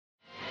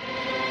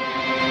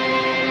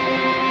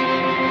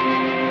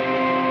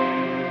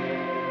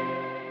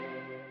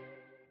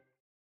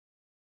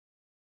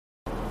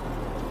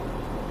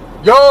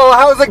Yo,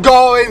 how's it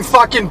going?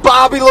 Fucking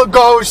Bobby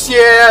Lagos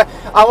here.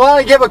 I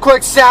want to give a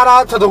quick shout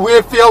out to the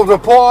Whitfield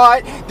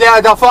Report.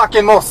 They're the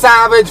fucking most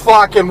savage,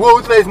 fucking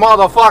ruthless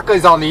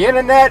motherfuckers on the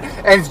internet,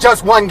 and it's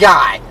just one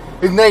guy.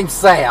 His name's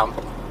Sam.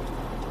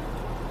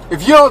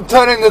 If you don't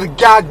turn into the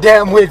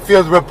goddamn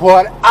Whitfield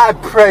Report, I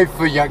pray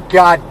for your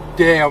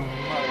goddamn...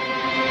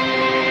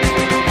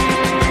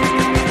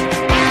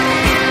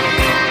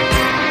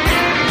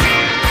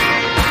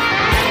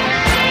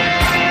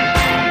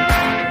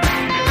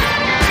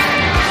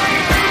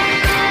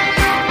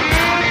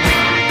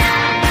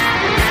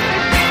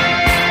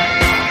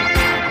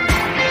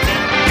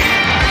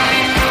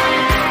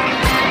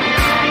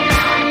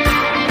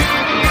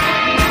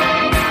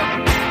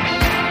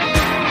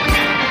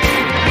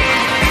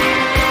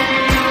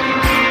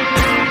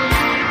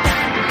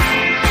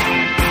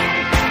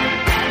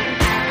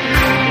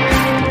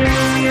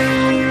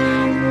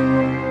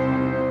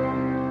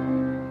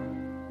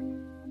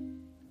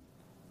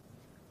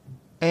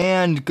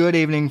 And good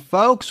evening,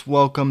 folks.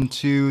 Welcome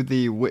to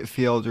the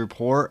Whitfield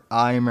Report.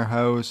 I am your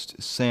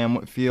host, Sam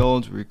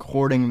Whitfield,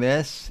 recording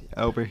this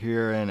over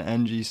here in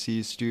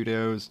NGC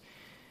Studios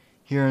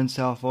here in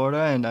South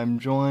Florida, and I'm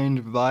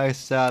joined by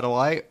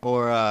satellite,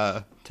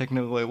 or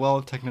technically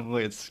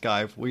it's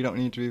Skype. We don't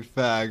need to be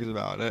fags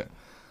about it.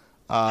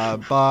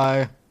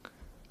 By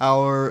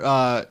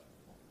our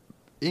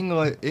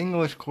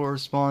English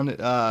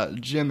correspondent,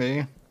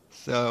 Jimmy.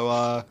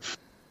 So,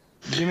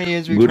 Jimmy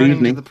is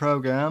returning to the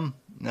program.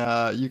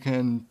 You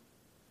can,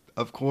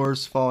 of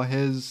course, follow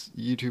his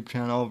YouTube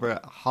channel over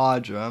at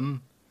Hodgem.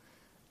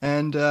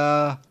 And,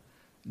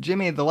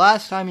 Jimmy, the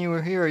last time you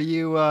were here,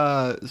 you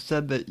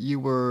said that you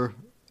were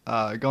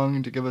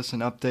going to give us an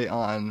update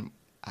on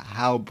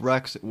how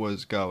Brexit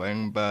was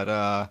going,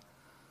 but,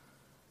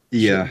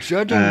 yeah,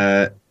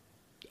 judging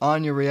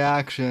on your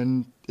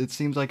reaction, it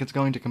seems like it's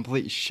going to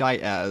complete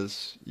shite,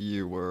 as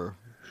you were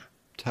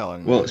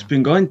telling me. Well, it's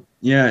been going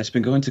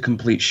to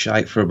complete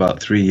shite for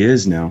about 3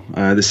 years now.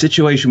 The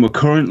situation we're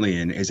currently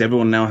in is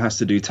everyone now has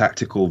to do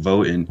tactical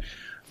voting.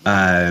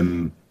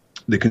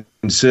 The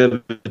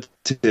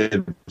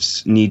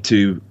Conservatives need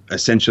to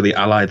essentially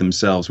ally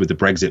themselves with the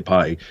Brexit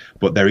party,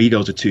 but their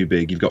egos are too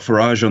big. You've got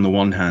Farage on the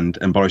one hand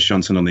and Boris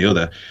Johnson on the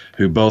other,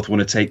 who both want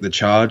to take the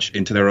charge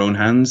into their own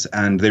hands,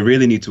 and they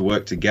really need to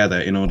work together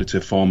in order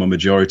to form a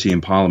majority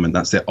in Parliament.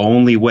 That's the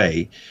only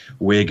way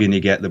we're going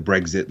to get the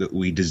Brexit that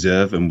we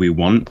deserve and we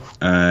want,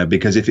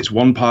 because if it's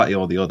one party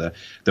or the other,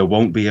 there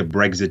won't be a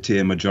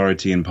Brexiteer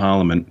majority in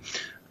Parliament,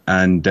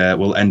 and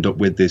we'll end up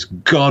with this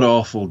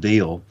god-awful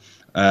deal.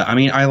 I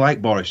mean, I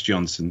like Boris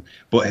Johnson,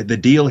 but the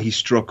deal he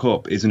struck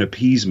up is an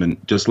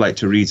appeasement, just like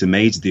Theresa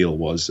May's deal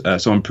was.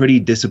 So I'm pretty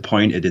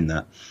disappointed in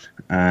that.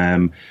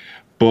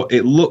 But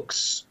it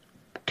looks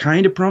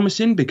kind of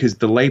promising because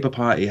the Labour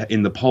Party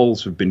in the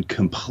polls have been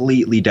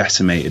completely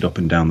decimated up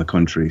and down the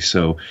country.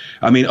 So,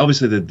 I mean,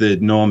 obviously the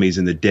normies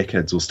and the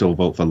dickheads will still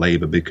vote for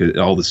Labour, because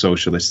all the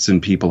socialists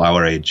and people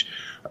our age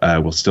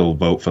will still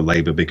vote for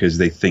Labour because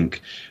they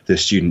think the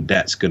student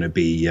debt's going to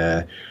be...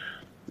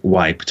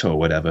 wiped or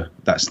whatever.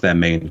 That's their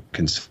main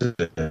concern,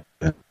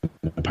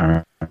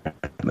 apparently.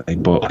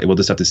 But we'll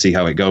just have to see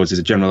how it goes. There's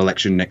a general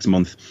election next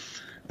month.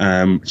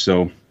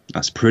 So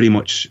that's pretty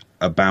much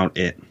about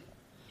it.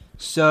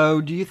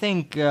 So do you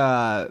think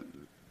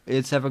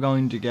it's ever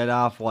going to get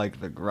off like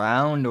the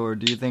ground, or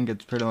do you think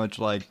it's pretty much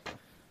like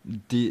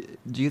do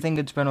you think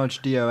it's pretty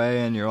much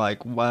DOA and you're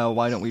like, well,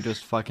 why don't we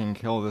just fucking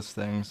kill this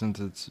thing since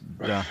it's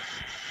dying?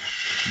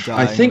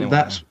 I think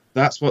anyway?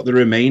 That's what the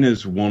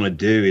Remainers want to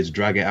do, is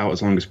drag it out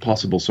as long as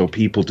possible so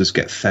people just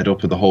get fed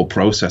up with the whole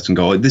process and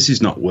go, this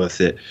is not worth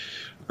it.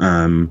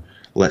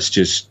 Let's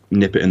just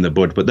nip it in the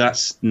bud. But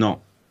that's not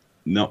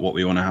what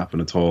we want to happen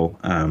at all.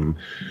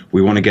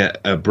 We want to get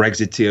a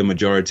Brexiteer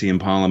majority in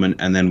Parliament,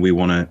 and then we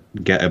want to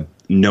get a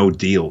no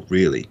deal,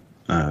 really.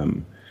 I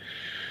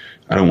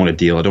don't want a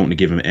deal. I don't want to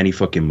give them any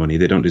fucking money.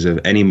 They don't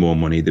deserve any more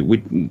money.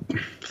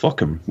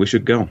 Fuck them. We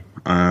should go.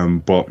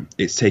 But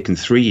it's taken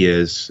 3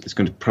 years. It's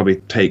going to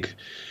probably take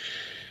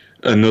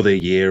another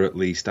year at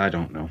least. I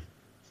don't know.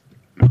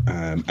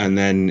 And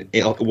then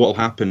what'll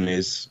happen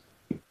is,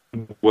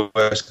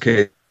 worst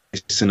case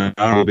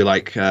scenario will be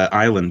like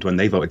Ireland when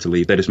they voted to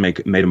leave. They just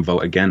made them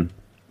vote again,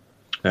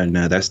 and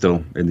they're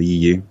still in the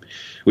EU,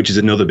 which is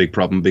another big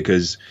problem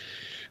because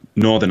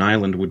Northern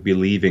Ireland would be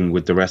leaving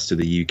with the rest of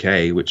the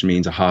UK, which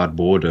means a hard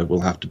border will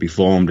have to be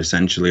formed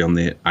essentially on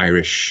the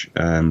Irish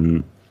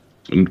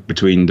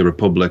between the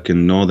Republic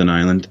and Northern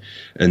Ireland,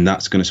 and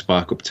that's going to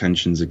spark up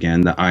tensions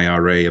again. The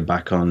IRA are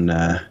back on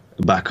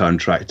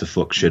track to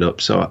fuck shit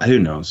up. So who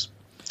knows?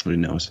 Who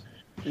knows?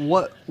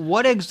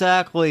 What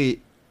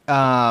exactly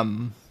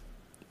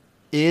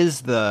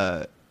is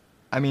the?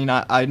 I mean,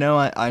 I know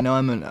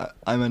I'm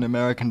an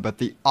American, but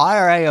the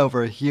IRA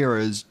over here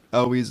is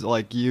always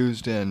like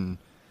used in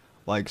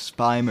like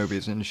spy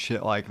movies and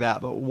shit like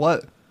that. But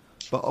what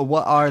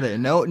are they?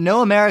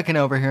 No American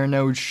over here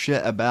knows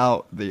shit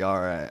about the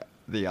IRA.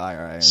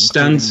 It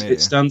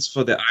stands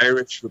for the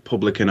Irish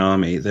Republican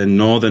Army, the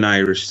Northern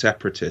Irish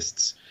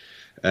separatists.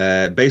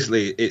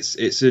 Basically,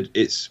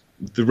 it's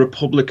the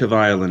Republic of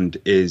Ireland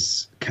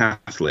is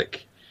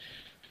Catholic,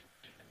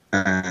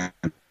 and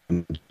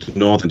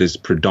Northern is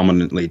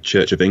predominantly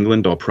Church of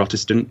England or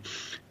Protestant.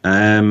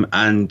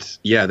 And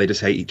yeah, they just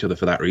hate each other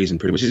for that reason,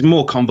 pretty much. It's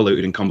more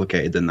convoluted and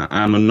complicated than that.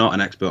 I'm not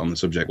an expert on the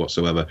subject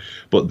whatsoever,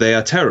 but they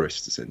are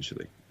terrorists,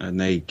 essentially. And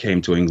they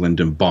came to England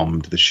and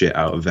bombed the shit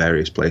out of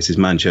various places,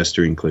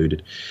 Manchester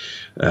included,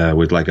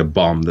 with like a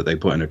bomb that they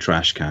put in a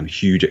trash can.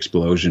 Huge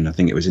explosion. I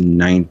think it was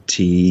in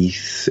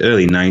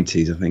early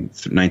 90s, I think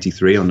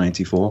 93 or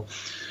 94.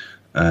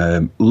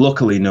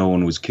 Luckily, no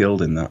one was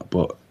killed in that,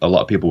 but a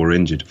lot of people were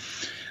injured.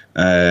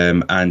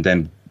 And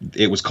then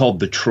it was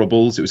called the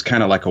Troubles. It was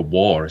kind of like a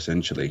war,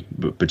 essentially,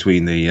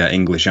 between the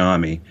English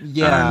army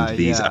and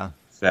these.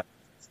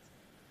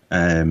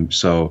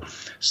 So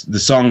the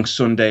song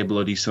 "Sunday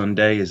Bloody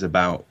Sunday" is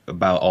about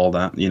all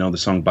that. You know, the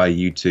song by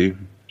U2.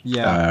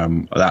 Yeah.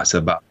 That's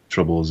about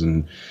Troubles,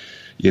 and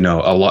you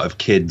know, a lot of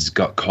kids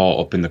got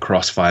caught up in the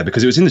crossfire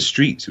because it was in the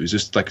streets. It was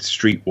just like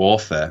street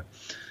warfare.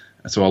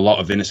 So a lot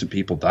of innocent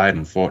people died,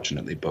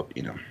 unfortunately. But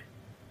you know.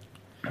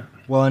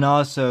 Well, and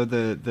also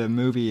the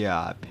movie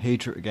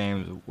Patriot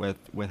Games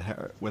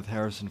with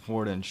Harrison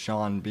Ford and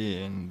Sean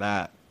Bean,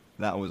 that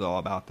was all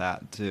about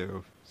that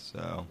too.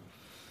 So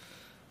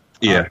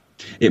yeah,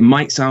 it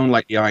might sound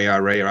like the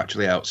IRA are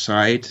actually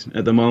outside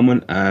at the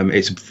moment.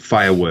 It's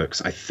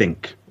fireworks, I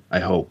think. I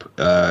hope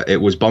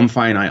it was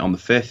bonfire night on the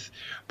 5th,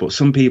 but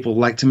some people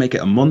like to make it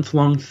a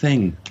month-long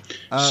thing.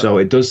 So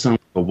it does sound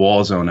like a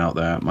war zone out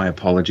there. My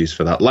apologies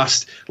for that.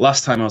 Last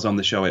time I was on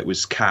the show, it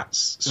was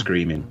cats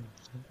screaming.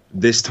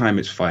 This time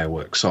it's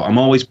fireworks. So I'm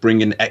always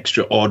bringing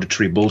extra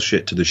auditory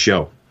bullshit to the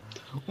show.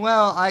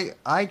 Well,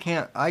 I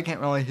can't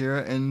really hear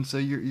it, and so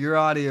your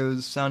audio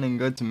is sounding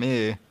good to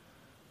me.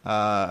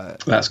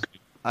 That's good.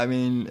 I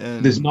mean,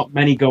 there's not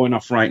many going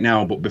off right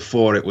now, but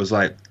before it was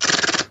like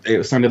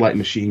it sounded like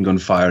machine gun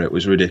fire. It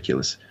was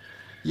ridiculous.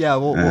 Yeah,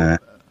 well,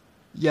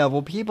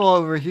 people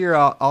over here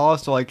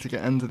also like to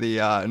get into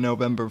the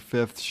November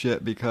 5th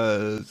shit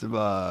because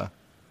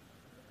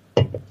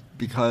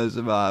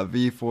of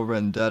V for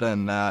Vendetta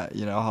and that,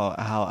 you know,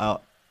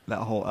 how that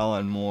whole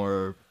Alan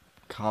Moore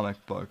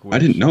comic book. I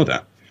didn't know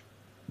that.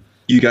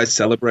 You guys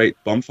celebrate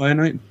Bonfire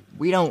Night?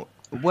 We don't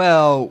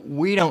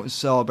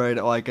celebrate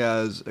it like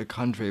as a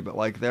country, but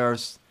like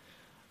there's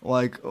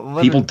like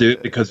people do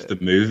it because of the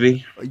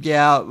movie.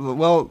 Yeah,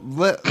 well,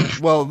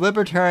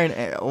 libertarian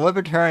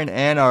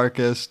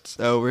anarchists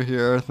over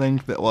here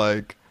think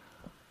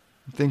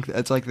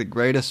it's like the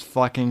greatest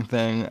fucking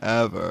thing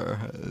ever.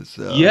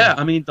 So. Yeah,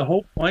 I mean, the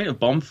whole point of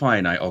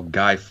Bonfire Night or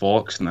Guy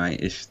Fawkes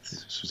Night,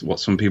 is what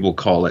some people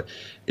call it,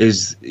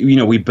 is, you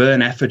know, we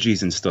burn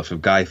effigies and stuff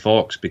of Guy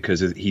Fawkes because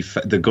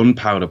the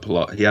gunpowder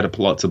plot, he had a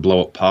plot to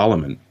blow up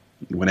Parliament,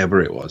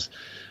 whenever it was,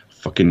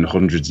 fucking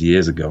hundreds of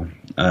years ago.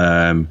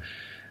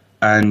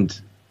 And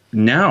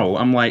now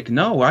I'm like,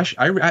 no, I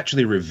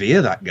actually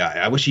revere that guy.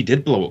 I wish he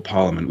did blow up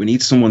Parliament. We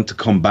need someone to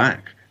come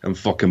back and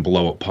fucking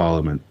blow up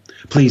Parliament.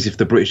 Please, if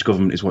the British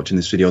government is watching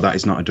this video, that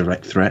is not a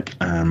direct threat.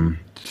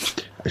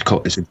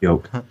 It's a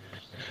joke.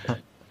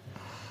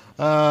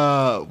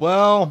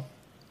 Well,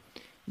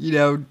 you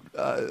know,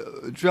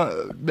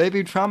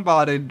 maybe Trump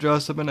ought to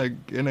dress up in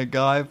a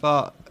guy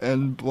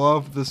and blow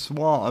up the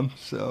swamp.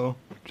 So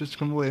just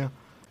completely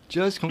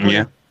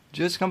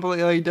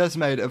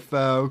decimate it,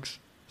 folks.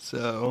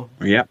 So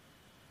yeah,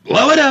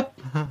 blow it up.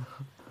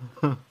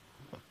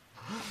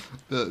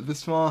 the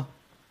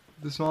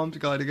swamp's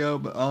got to go,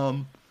 but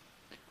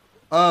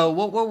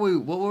what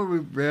were we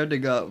ready to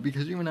go?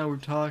 Because you and I were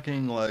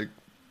talking like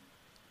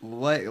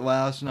late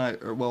last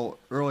night, or well,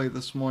 early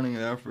this morning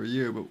there for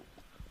you, but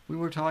we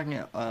were talking.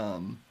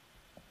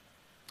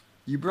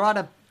 You brought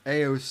up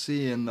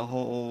AOC and the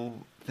whole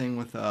thing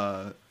with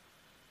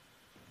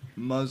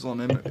Muslim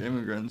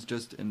immigrants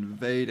just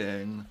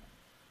invading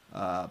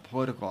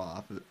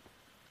political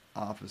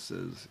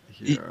offices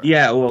here.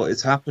 Yeah, well,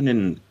 it's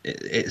happening.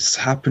 It's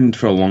happened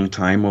for a long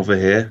time over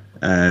here.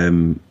 I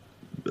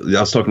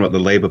was talking about the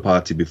Labour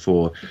Party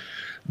before.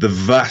 The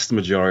vast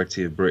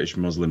majority of British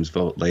Muslims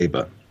vote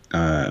Labour,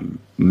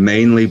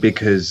 mainly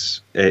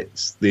because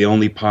it's the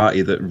only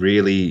party that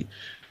really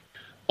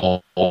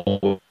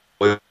always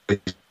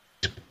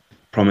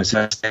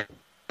promises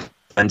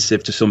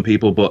offensive to some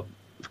people, but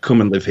come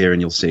and live here and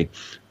you'll see.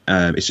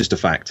 It's just a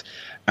fact.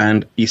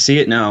 And you see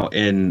it now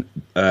in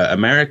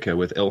America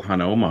with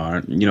Ilhan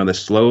Omar. You know, they're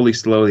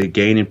slowly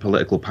gaining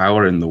political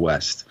power in the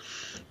West.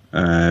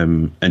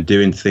 And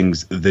doing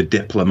things the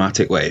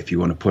diplomatic way, if you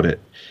want to put it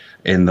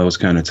in those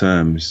kind of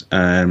terms.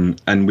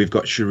 And we've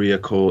got Sharia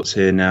courts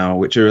here now,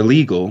 which are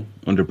illegal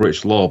under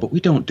British law, but we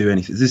don't do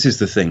anything. This is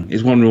the thing.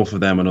 It's one rule for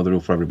them, another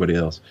rule for everybody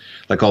else.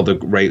 Like all the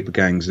rape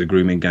gangs, the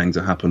grooming gangs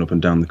that happen up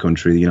and down the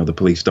country, you know, the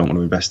police don't want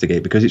to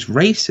investigate because it's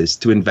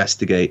racist to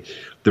investigate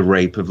the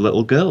rape of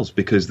little girls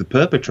because the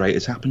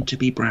perpetrators happen to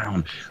be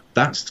brown.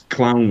 That's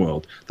clown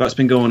world. That's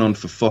been going on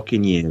for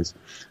fucking years.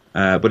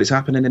 But it's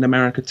happening in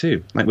America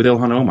too. Like with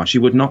Ilhan Omar, she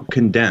would not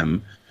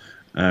condemn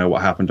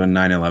what happened on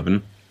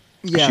 9/11.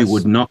 Yes. She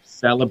would not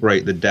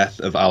celebrate the death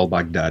of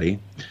al-Baghdadi.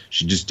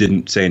 She just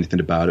didn't say anything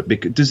about it.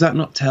 Because, does that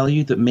not tell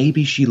you that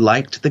maybe she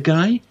liked the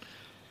guy?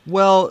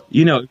 Well,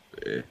 you know,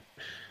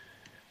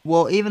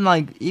 well, even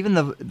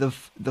the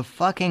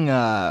fucking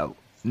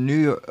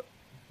New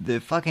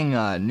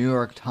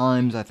York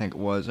Times, I think it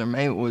was, or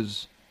maybe it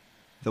was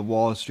the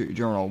Wall Street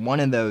Journal. One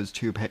of those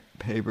two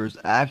papers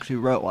actually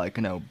wrote like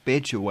an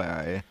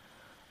obituary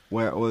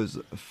where it was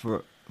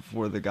for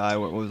the guy,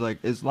 where it was like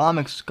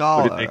Islamic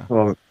scholar. what did they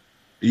call it?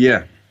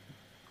 Yeah,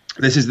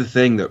 this is the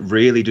thing that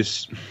really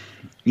just,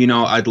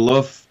 I'd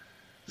love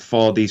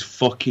for these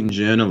fucking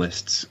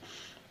journalists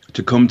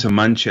to come to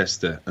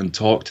Manchester and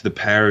talk to the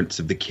parents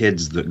of the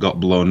kids that got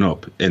blown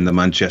up in the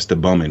Manchester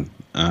bombing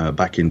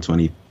back in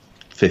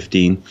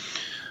 2015,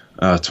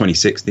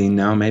 2016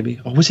 now maybe,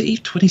 or was it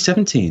even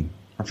 2017?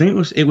 I think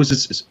it was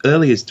as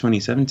early as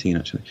 2017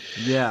 actually.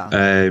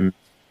 Yeah.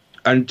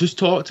 And just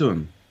talk to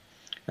them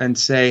and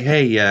say,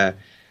 hey,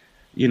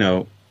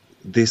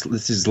 this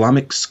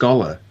Islamic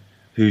scholar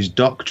whose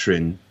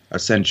doctrine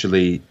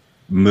essentially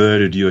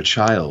murdered your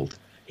child.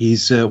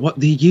 He's what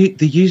they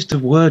used a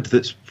word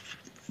that's,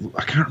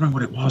 I can't remember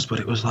what it was, but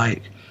it was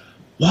like,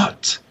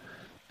 what?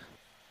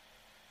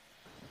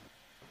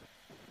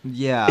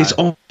 Yeah. It's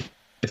all.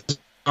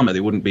 They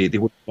wouldn't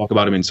talk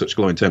about him in such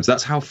glowing terms.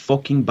 That's how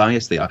fucking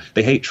biased they are.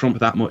 They hate Trump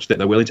that much that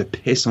they're willing to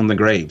piss on the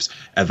graves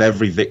of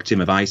every victim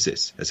of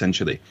ISIS,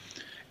 essentially.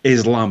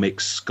 Islamic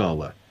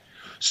scholar.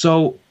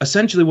 So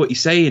essentially what you're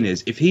saying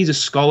is, if he's a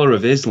scholar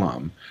of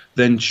Islam,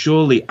 then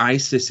surely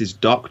ISIS's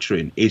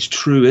doctrine is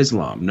true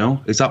Islam,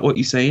 no? Is that what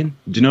you're saying?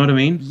 Do you know what I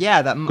mean?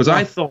 Yeah, because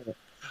I thought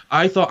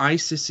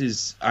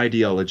ISIS's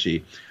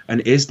ideology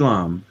and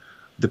Islam,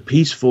 the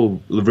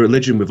peaceful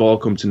religion we've all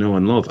come to know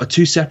and love, are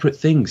two separate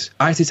things.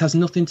 ISIS has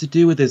nothing to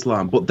do with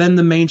Islam. But then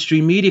the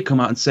mainstream media come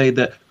out and say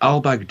that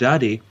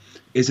al-Baghdadi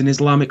is an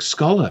Islamic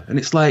scholar. And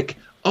it's like,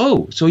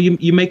 oh, so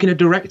you're making a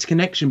direct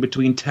connection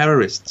between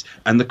terrorists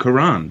and the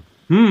Quran.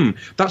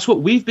 That's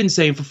what we've been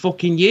saying for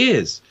fucking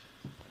years.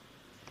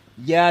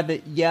 Yeah,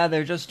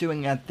 they're just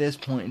doing at this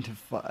point to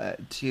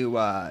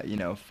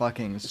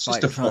fucking it's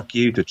spite just a Trump. Fuck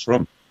you to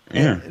Trump.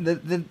 Yeah,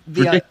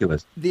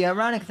 ridiculous. The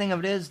ironic thing of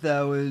it is,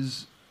 though,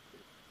 is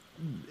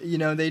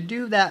they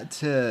do that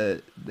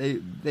to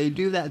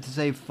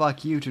say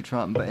fuck you to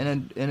Trump, but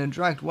in a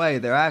direct way,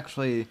 they're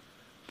actually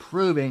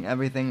proving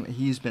everything that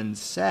he's been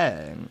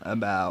saying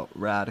about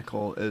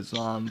radical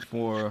Islam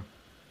for.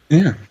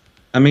 Yeah.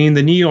 I mean,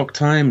 the New York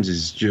Times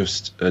is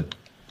just a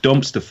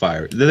dumpster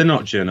fire. They're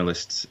not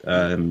journalists.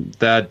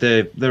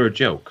 They're a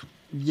joke.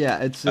 Yeah,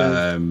 it's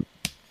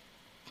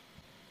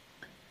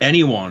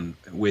anyone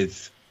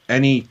with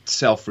any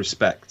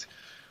self-respect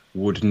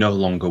would no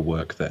longer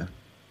work there.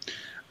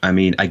 I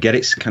mean, I get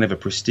it's kind of a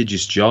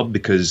prestigious job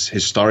because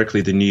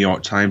historically the New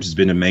York Times has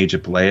been a major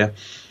player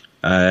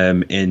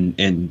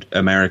in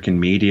American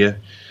media,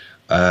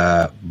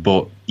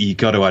 but you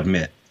got to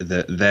admit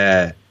that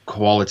their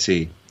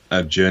quality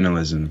of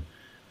journalism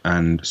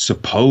and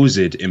supposed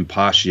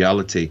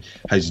impartiality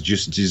has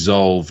just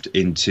dissolved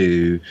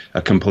into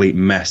a complete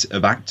mess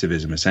of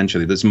activism,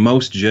 essentially. There's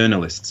most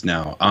journalists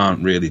now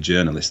aren't really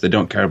journalists. They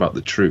don't care about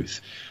the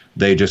truth.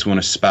 They just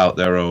want to spout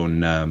their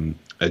own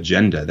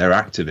agenda. They're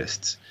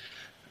activists.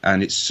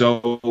 And it's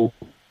so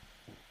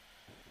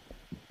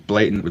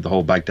blatant with the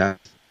whole Baghdad,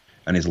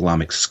 an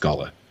Islamic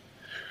scholar.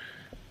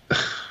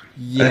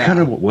 Yeah. I can't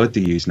remember what word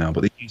they use now,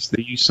 but they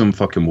use some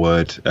fucking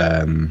word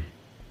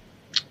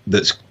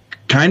that's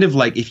kind of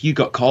like, if you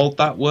got called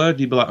that word,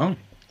 you'd be like, oh,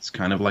 it's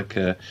kind of like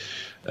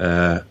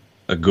a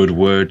good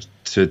word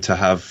to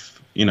have,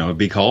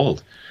 be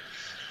called.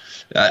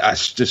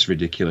 It's just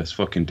ridiculous,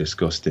 fucking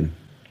disgusting.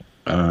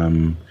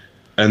 And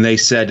they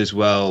said as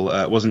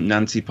well, wasn't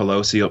Nancy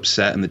Pelosi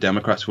upset and the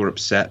Democrats were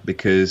upset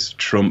because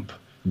Trump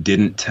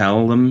didn't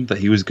tell them that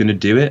he was going to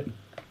do it?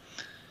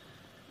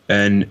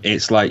 And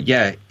it's like,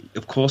 yeah,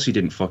 of course he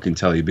didn't fucking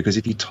tell you, because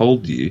if he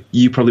told you,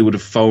 you probably would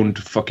have phoned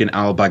fucking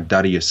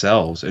al-Baghdadi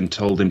yourselves and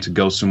told him to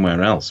go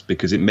somewhere else,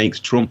 because it makes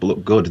Trump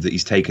look good that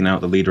he's taken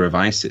out the leader of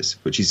ISIS,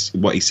 which is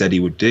what he said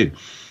he would do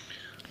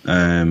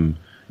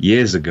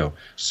years ago.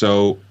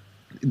 So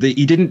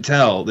he didn't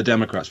tell the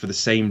Democrats for the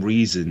same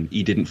reason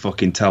he didn't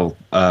fucking tell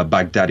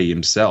Baghdadi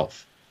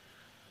himself,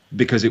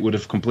 because it would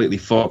have completely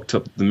fucked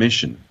up the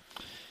mission.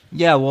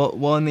 Yeah,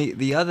 well, and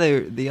the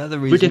other reason,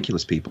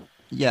 ridiculous people.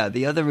 Yeah,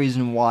 the other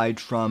reason why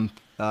Trump,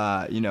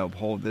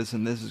 pulled this,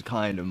 and this is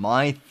kind of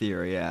my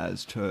theory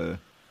as to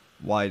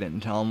why he didn't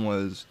tell him,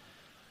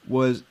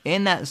 was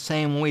in that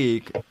same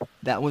week.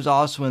 That was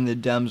also when the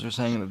Dems were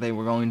saying that they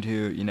were going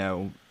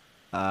to,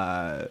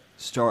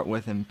 start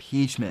with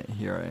impeachment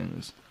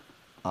hearings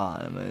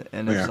on him,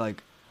 and it's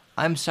like,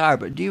 I'm sorry,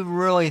 but do you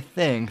really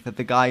think that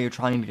the guy you're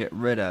trying to get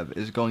rid of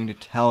is going to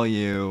tell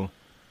you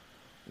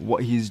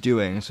what he's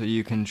doing so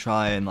you can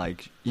try and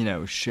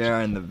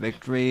share in the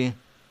victory?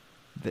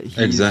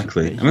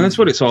 Exactly. I mean, that's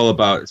what it's all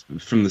about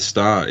from the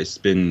start. It's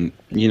been,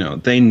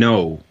 they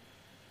know.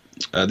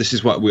 This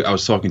is what I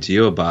was talking to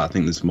you about, I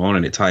think, this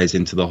morning. It ties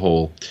into the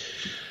whole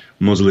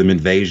Muslim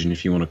invasion,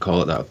 if you want to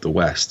call it that, of the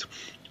West.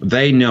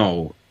 They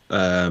know,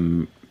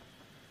 the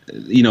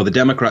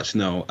Democrats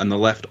know, and the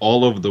left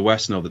all over the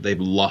West know that they've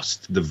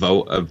lost the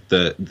vote of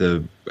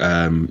the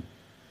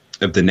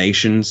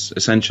nations,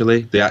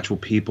 essentially, the actual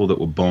people that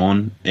were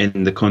born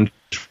in the country.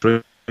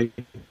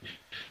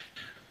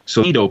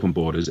 So they need open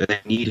borders, and they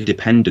need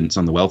independence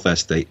on the welfare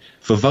state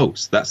for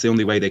votes. That's the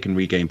only way they can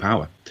regain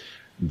power.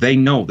 They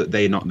know that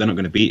they're not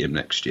going to beat him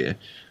next year,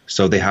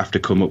 so they have to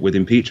come up with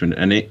impeachment.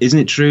 And isn't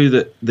it true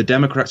that the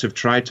Democrats have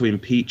tried to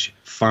impeach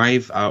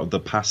 5 out of the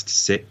past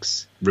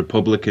 6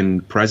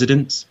 Republican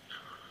presidents?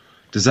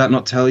 Does that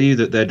not tell you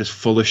that they're just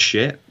full of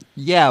shit?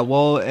 Yeah,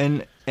 well,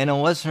 and a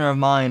listener of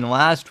mine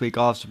last week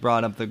also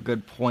brought up the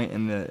good point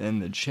in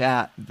the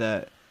chat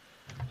that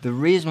the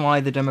reason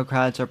why the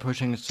Democrats are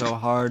pushing so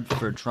hard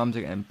for Trump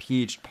to get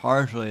impeached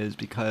partially is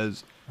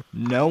because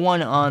no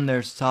one on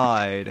their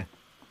side,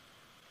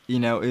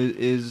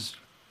 is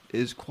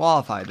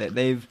qualified. That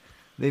they've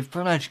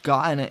pretty much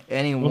gotten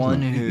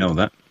anyone who know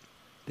that.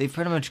 They've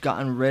pretty much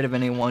gotten rid of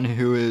anyone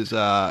who is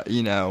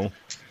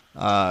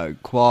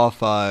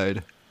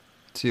qualified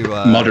to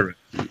moderate,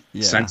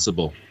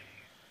 sensible.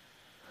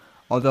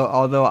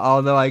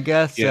 Although I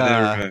guess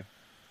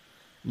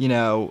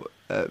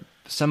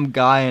some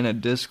guy in a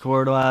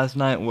Discord last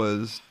night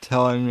was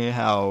telling me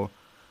how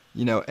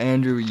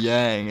Andrew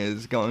Yang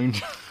is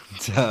going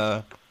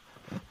to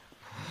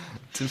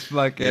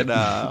fucking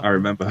I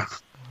remember.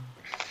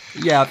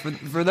 Yeah,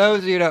 for those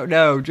of you who don't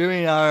know, Jimmy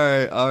and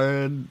I are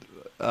in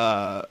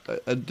a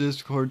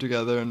Discord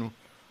together, and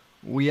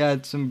we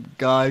had some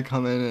guy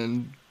come in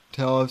and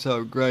tell us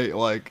how great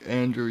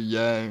Andrew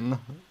Yang.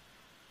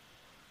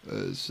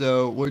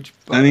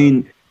 I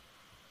mean,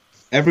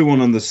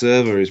 everyone on the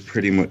server is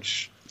pretty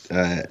much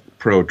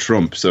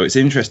pro-Trump, so it's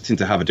interesting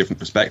to have a different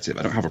perspective.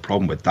 I don't have a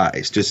problem with that.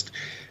 It's just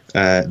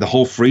the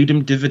whole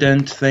freedom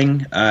dividend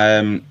thing.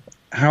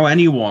 How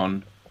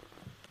anyone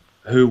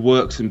who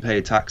works and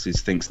pays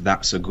taxes thinks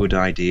that's a good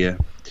idea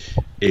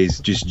is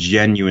just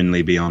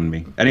genuinely beyond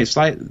me. And it's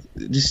like,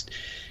 just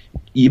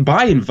you're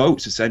buying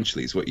votes,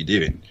 essentially, is what you're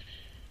doing.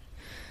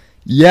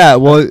 Yeah,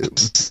 well,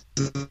 that's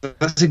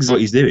exactly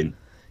what he's doing.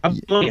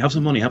 Have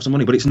some money,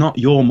 but it's not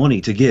your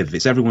money to give.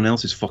 It's everyone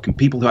else's fucking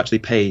people who actually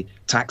pay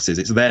taxes.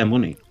 It's their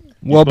money.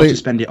 You're supposed to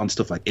spend it on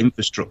stuff like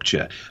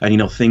infrastructure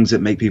and, things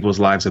that make people's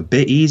lives a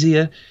bit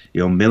easier.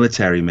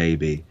 Military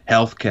maybe,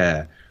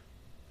 healthcare,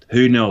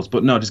 who knows?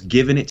 But no, just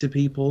giving it to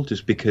people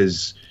just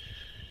because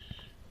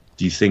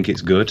do you think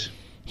it's good?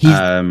 He's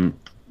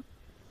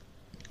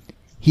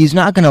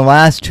not going to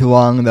last too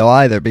long, though,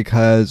 either,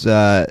 because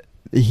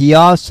he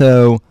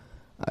also,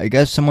 I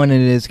guess someone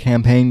in his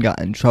campaign got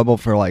in trouble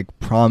for,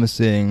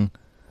 promising,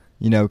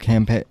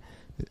 campaign.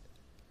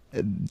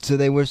 So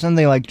they were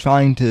something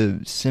trying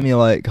to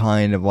simulate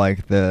kind of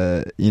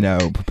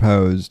the,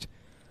 proposed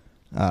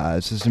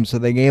system. So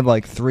they gave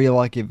 3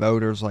 lucky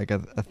voters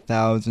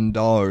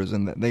 $1,000,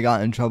 and they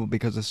got in trouble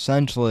because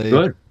essentially...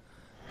 Good.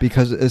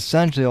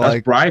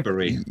 That's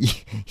bribery,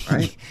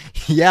 right?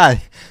 Yeah,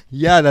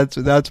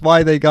 that's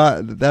why they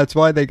got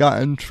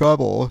in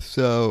trouble.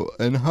 So,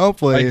 and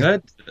hopefully, I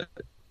heard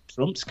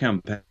Trump's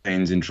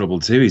campaign's in trouble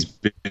too. He's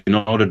been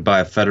ordered by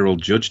a federal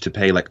judge to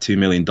pay $2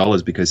 million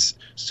because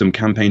some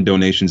campaign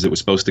donations that were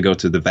supposed to go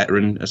to the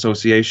Veteran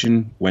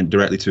Association went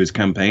directly to his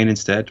campaign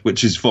instead,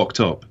 which is fucked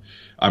up.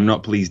 I'm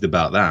not pleased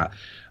about that,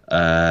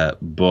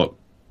 but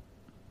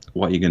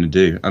what are you going to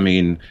do? I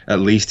mean, at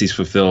least he's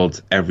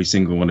fulfilled every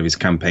single one of his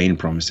campaign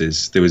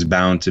promises. There was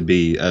bound to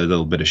be a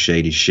little bit of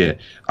shady shit.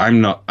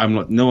 No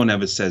one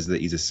ever says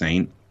that he's a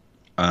saint.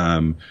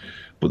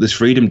 But this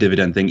freedom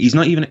dividend thing, he's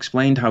not even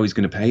explained how he's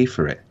going to pay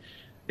for it.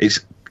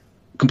 It's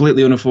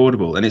completely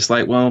unaffordable. And it's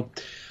well,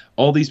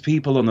 all these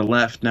people on the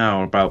left now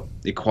are about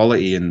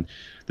equality and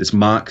this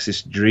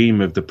Marxist dream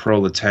of the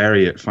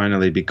proletariat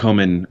finally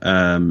becoming,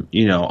 on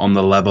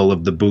the level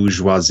of the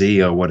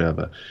bourgeoisie or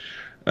whatever.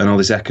 And all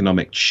this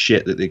economic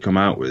shit that they come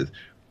out with.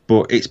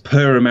 But it's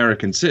per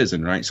American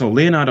citizen, right? So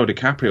Leonardo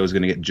DiCaprio is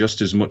going to get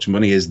just as much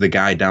money as the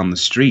guy down the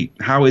street.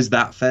 How is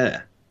that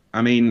fair?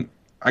 I mean,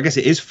 I guess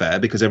it is fair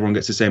because everyone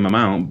gets the same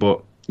amount.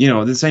 But,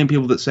 the same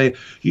people that say,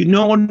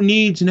 no one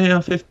needs an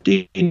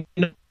AR-15,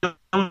 no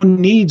one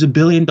needs $1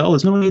 billion, no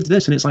one needs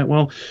this. And it's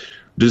well,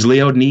 does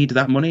Leo need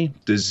that money?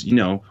 Does,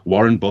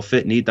 Warren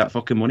Buffett need that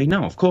fucking money?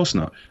 No, of course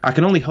not. I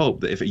can only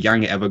hope that if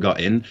Yang ever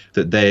got in,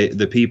 that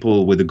the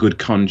people with a good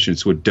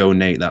conscience would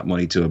donate that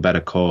money to a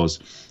better cause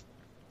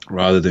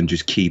rather than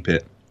just keep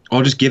it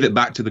or just give it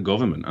back to the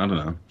government. I don't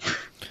know.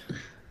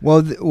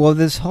 Well,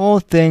 this whole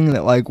thing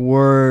that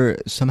we're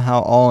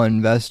somehow all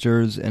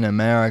investors in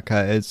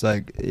America, it's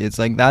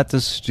that's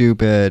a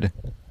stupid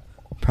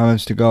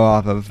premise to go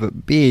off of.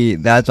 But B,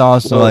 that's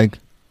also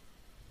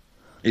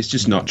it's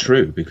just not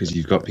true because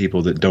you've got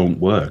people that don't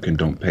work and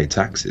don't pay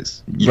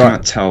taxes. You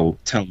can't tell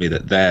me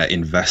that they're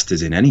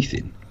investors in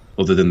anything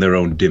other than their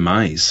own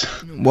demise.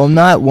 Well,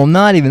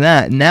 not even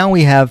that. Now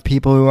we have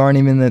people who aren't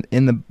even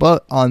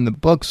on the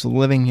books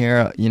living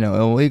here,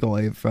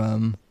 illegally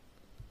from,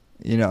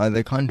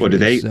 other countries.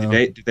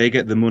 Well, do they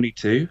get the money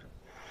too?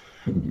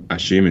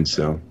 Assuming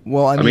so.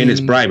 Well, I mean,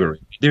 it's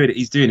bribery.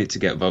 He's doing it to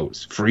get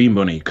votes. Free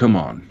money. Come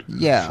on.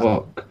 Yeah.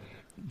 Fuck.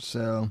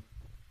 So.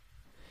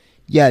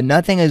 Yeah,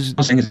 nothing is.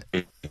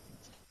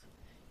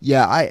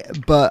 Yeah,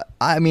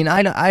 I mean,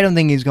 I don't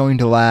think he's going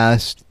to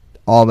last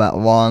all that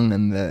long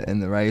in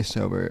the race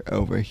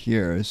over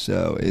here.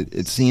 So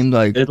it seemed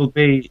like it'll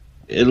be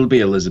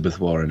Elizabeth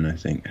Warren, I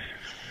think.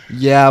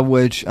 Yeah,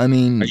 which I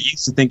mean, I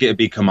used to think it'd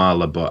be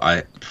Kamala, but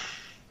I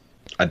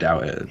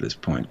doubt it at this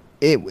point.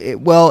 It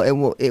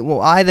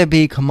will either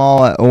be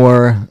Kamala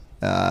or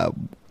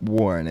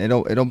Warren.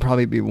 It'll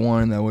probably be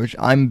Warren though, which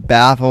I'm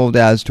baffled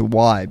as to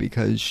why,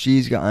 because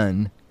she's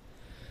gotten,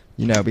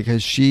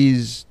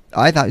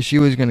 I thought she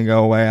was gonna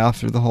go away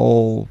after the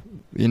whole,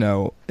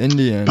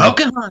 Indian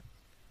Pocahontas.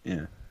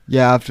 Yeah.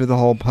 Yeah, after the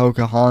whole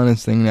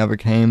Pocahontas thing never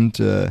came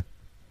to,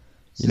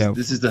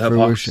 this is the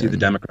hypocrisy of the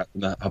Democrats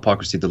and the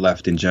hypocrisy of the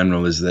left in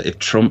general, is that if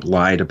Trump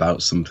lied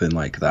about something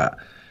like that,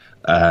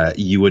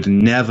 you would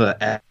never,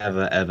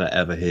 ever, ever,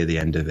 ever hear the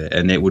end of it.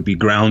 And it would be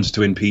grounds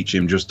to impeach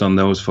him just on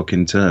those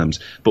fucking terms.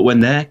 But when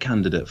their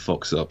candidate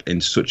fucks up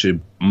in such a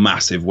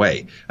massive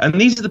way, and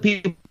these are the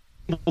people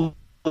who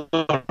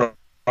are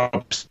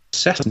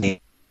obsessed with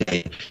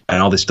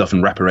and all this stuff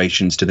and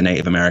reparations to the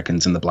Native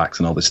Americans and the blacks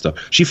and all this stuff.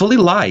 She fully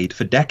lied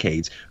for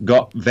decades,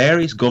 got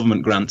various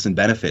government grants and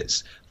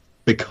benefits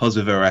because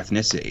of her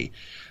ethnicity.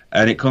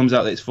 And it comes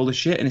out that it's full of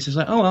shit. And it's just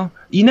like, oh, well,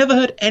 you never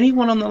heard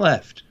anyone on the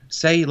left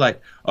say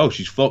like, oh,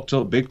 she's fucked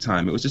up big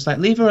time. It was just like,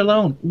 leave her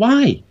alone.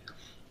 Why?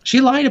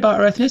 She lied about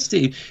her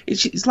ethnicity.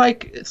 It's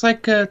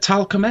like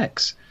Talcum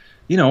X.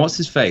 What's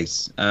his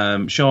face?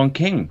 Sean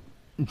King.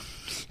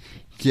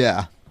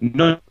 Yeah.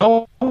 No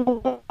one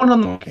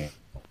on the King.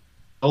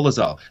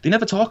 They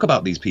never talk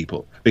about these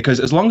people,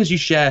 because as long as you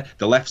share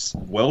the left's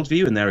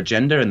worldview and their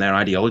agenda and their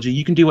ideology,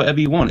 you can do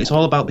whatever you want. It's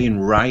all about being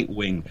right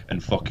wing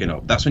and fucking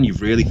up. That's when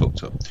you've really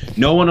fucked up.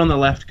 No one on the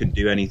left can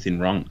do anything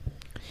wrong.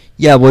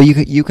 Yeah, well,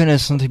 you can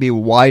essentially be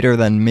whiter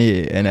than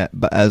me in it,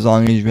 but as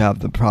long as you have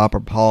the proper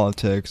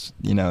politics,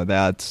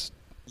 that's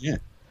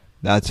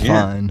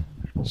fine.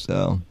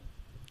 So,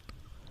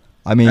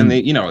 I mean, and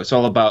it's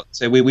all about,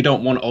 say, we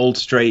don't want old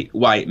straight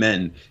white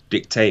men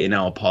dictating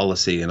our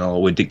policy and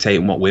all. We're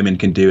dictating what women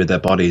can do with their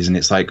bodies, and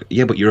it's like,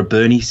 yeah, but you're a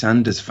Bernie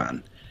Sanders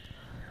fan.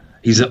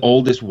 He's the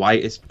oldest,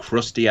 whitest,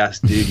 crusty ass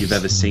dude you've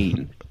ever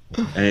seen,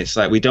 and it's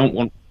like, we don't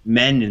want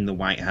men in the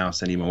White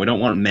House anymore. We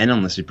don't want men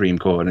on the Supreme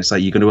Court, and it's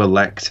like, you're going to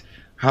elect.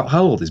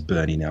 How old is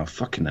Bernie now?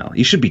 Fucking hell,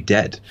 he should be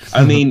dead.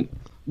 I mean,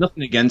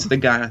 nothing against the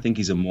guy. I think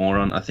he's a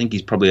moron. I think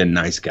he's probably a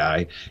nice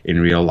guy in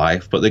real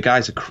life, but the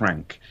guy's a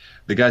crank.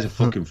 The guy's a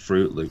fucking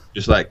Fruit Loop,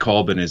 just like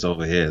Corbyn is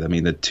over here. I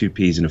mean, they're two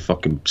peas in a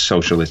fucking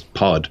socialist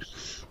pod.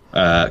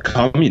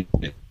 Communist.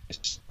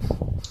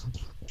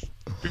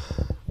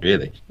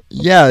 Really?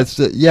 Yeah,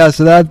 so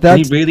that's. Can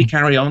he really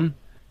carry on?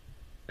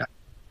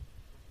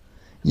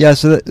 Yeah,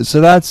 so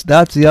that's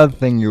the other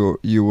thing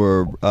you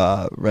were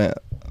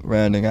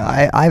ranting.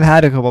 I've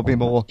had a couple of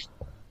people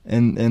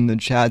in the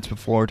chats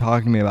before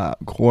talking to me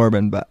about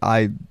Corbyn,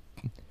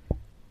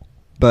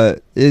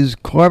 but is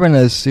Corbyn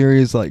a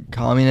serious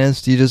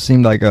communist? He just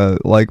seemed like a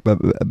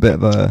bit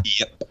of a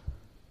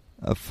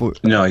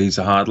No, he's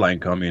a hardline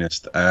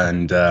communist,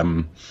 and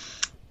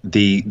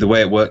the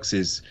way it works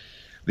is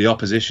the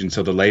opposition,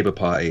 so the Labour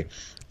Party,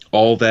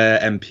 all their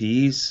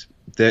MPs,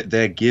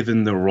 they're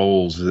given the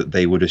roles that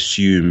they would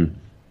assume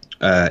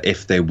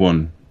if they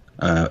won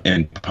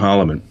in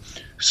Parliament.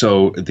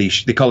 So they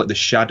call it the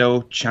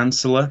Shadow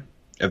Chancellor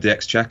of the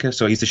Exchequer.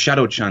 So he's the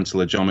Shadow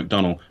Chancellor, John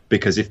McDonnell,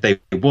 because if they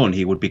won,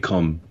 he would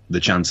become the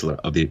Chancellor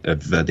of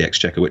the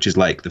Exchequer, which is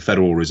like the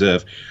Federal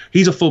Reserve.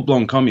 He's a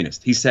full-blown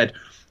communist. He said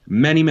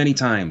many, many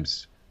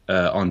times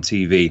on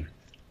TV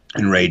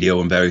and radio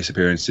and various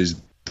appearances,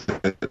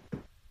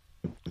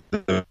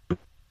 the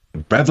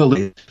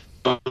revolution.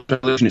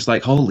 It's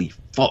like, holy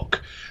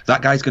fuck,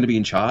 that guy's going to be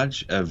in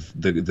charge of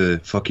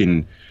the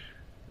fucking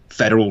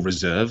Federal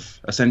Reserve,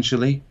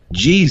 essentially.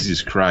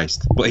 Jesus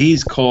Christ. But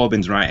he's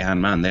Corbyn's right-hand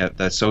man.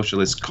 They're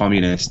socialists,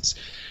 communists.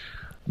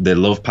 They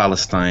love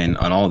Palestine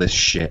and all this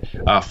shit.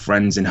 Our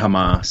friends in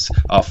Hamas,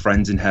 our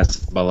friends in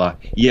Hezbollah.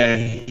 Yeah,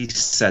 he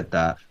said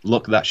that.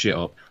 Look that shit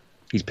up.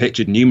 He's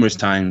pictured numerous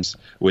times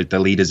with the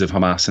leaders of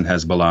Hamas and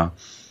Hezbollah.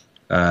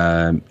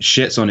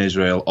 Shits on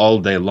Israel all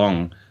day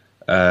long.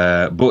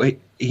 But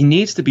he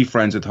needs to be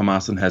friends with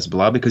Hamas and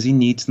Hezbollah because he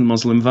needs the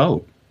Muslim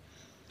vote.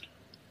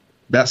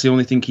 That's the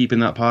only thing keeping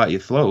that party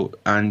afloat.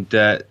 And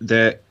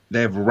they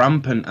have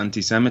rampant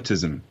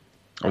anti-Semitism.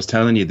 I was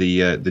telling you,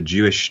 the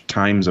Jewish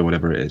Times or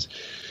whatever it is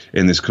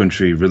in this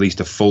country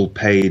released a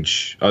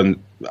full-page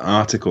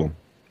article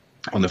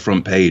on the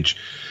front page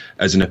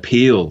as an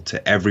appeal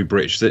to every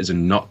British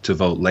citizen not to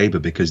vote Labour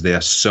because they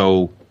are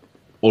so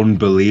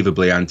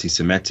unbelievably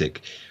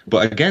anti-Semitic.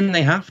 But again,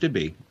 they have to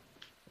be,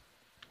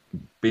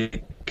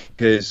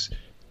 because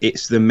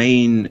it's the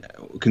main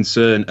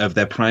concern of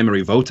their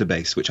primary voter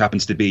base, which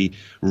happens to be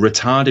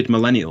retarded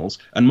millennials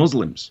and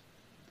Muslims.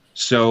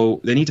 So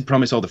they need to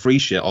promise all the free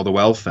shit, all the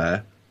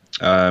welfare,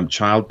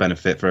 child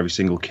benefit for every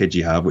single kid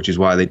you have, which is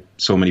why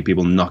so many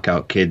people knock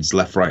out kids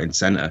left, right, and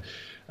centre.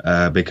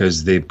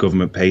 because the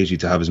government pays you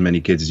to have as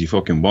many kids as you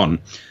fucking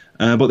want.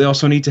 But they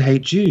also need to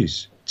hate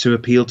Jews to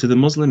appeal to the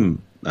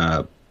Muslim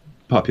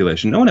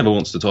population. No one ever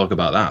wants to talk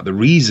about that. The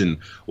reason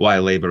why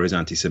Labour is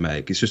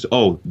anti-Semitic is just,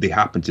 they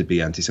happen to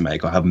be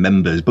anti-Semitic or have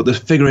members, but they're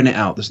figuring it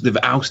out. They've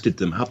ousted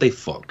them. Have they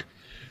fuck?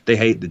 They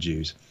hate the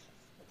Jews.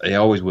 They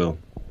always will.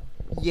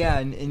 Yeah,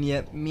 and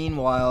yet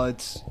meanwhile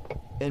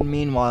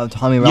Tommy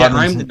Robinson. Yeah,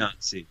 I'm the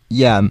Nazi.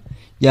 Yeah.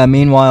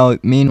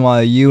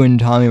 Meanwhile, you and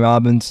Tommy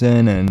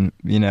Robinson and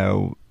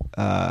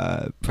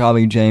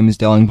probably James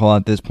Delingpole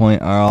at this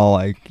point are all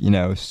like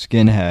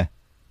skinhead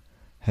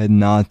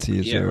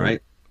Nazis. Yeah,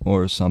 right.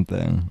 Or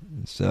something.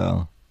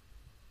 So.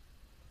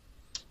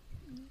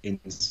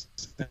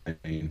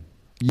 Insane.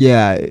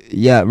 Yeah.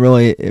 It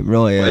really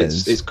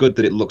is. It's good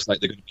that it looks like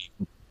they're going to be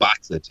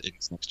battered in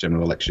this next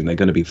general election. They're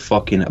going to be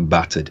fucking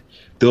battered.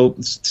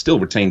 They'll still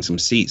retain some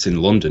seats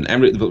in London.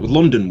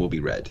 London will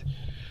be red.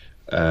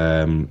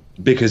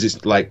 Because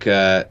it's like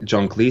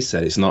John Cleese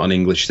said, it's not an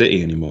English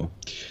city anymore.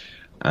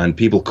 And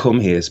people come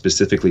here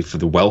specifically for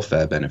the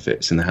welfare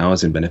benefits and the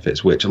housing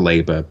benefits, which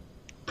Labour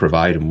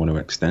provide and want to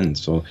extend.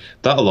 So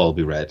that'll all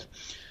be red.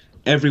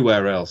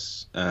 Everywhere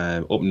else,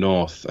 up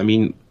north, I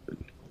mean,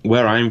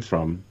 where I'm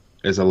from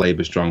is a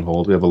Labour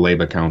stronghold. We have a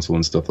Labour council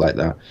and stuff like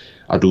that.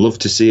 I'd love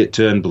to see it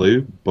turn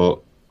blue, but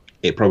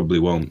it probably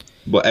won't.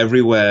 But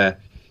everywhere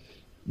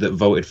that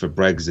voted for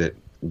Brexit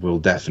will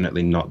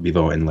definitely not be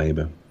voting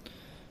Labour.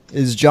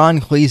 Is John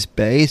Cleese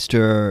based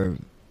or?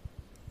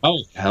 Oh,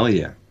 hell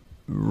yeah.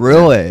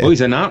 Really? Oh,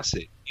 he's a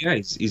Nazi. Yeah,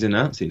 he's a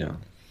Nazi now.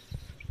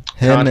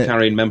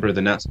 Card-carrying member of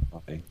the Nazi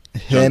Party.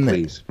 John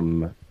Cleese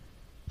from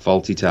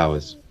Faulty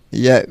Towers.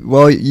 Yeah,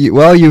 well,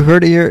 you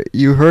heard it here.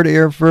 You heard it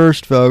here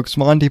first, folks.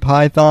 Monty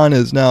Python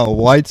is now a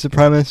white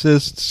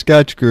supremacist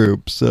sketch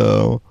group.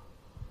 So,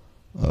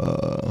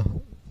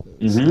 so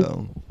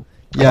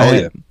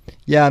yeah,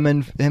 yeah.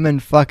 Him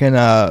and fucking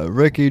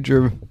Ricky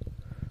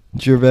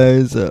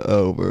Gervais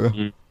over.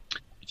 Mm-hmm.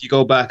 If you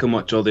go back and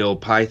watch all the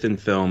old Python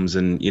films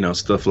and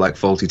stuff like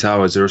Faulty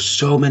Towers, there are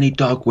so many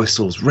dog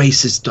whistles,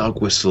 racist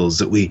dog whistles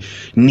that we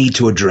need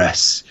to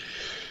address.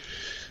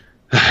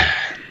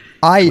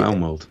 I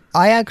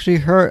actually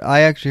heard,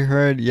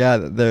 yeah,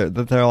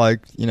 that they're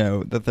like,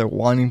 that they're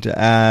wanting to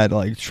add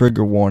like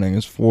trigger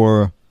warnings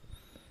for,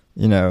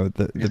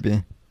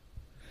 the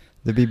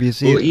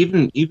BBC. Well,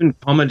 even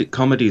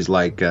comedies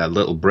like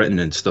Little Britain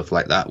and stuff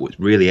like that was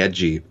really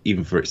edgy,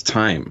 even for its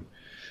time.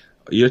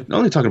 You're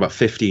only talking about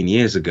 15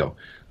 years ago,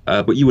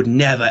 but you would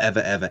never,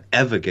 ever, ever,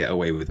 ever get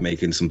away with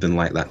making something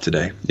like that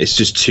today. It's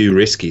just too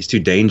risky. It's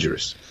too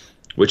dangerous,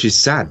 which is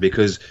sad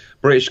because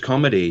British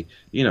comedy,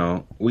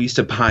 we used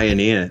to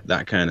pioneer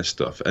that kind of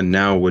stuff, and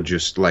now we're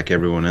just like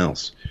everyone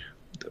else,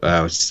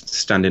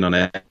 standing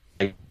on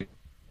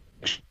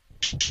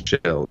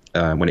eggshell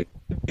when it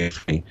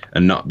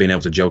and not being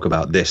able to joke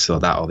about this or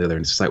that or the other.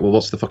 And it's just like, well,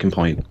 what's the fucking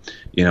point?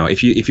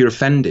 If you're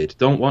offended,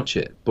 don't watch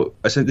it. But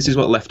I said this is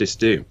what leftists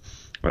do.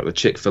 Like the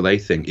Chick-fil-A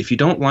thing. If you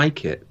don't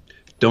like it,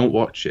 don't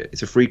watch it.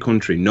 It's a free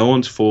country. No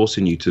one's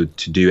forcing you to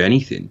do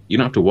anything. You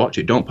don't have to watch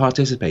it. Don't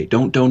participate.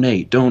 Don't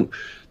donate.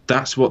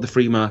 That's what the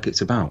free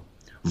market's about.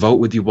 Vote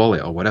with your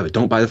wallet or whatever.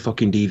 Don't buy the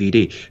fucking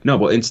DVD. No,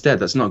 but instead,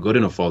 that's not good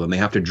enough for them. They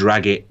have to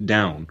drag it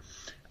down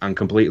and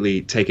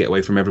completely take it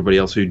away from everybody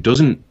else who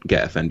doesn't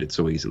get offended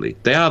so easily.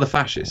 They are the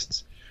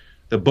fascists.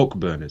 The book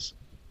burners.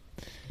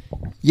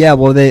 Yeah,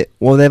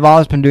 they've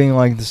always been doing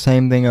like the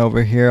same thing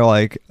over here.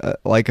 Like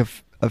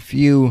a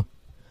few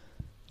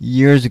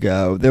years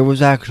ago, there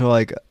was actually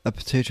like a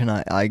petition.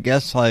 I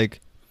guess the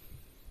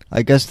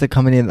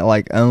company that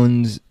like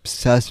owns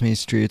Sesame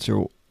Street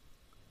or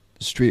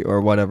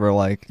whatever,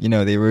 like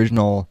the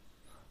original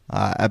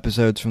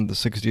episodes from the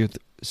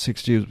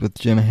 60s with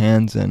Jim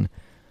Henson.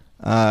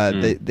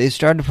 They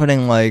started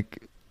putting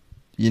like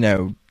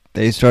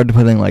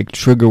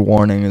trigger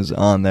warnings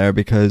on there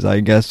because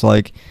I guess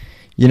it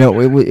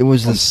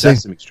was the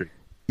Sesame Street.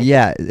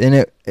 Yeah, and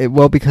it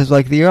because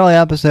like the early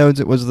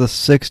episodes, it was the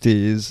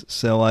 60s,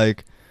 so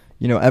like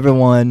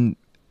everyone,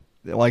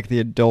 like the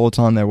adults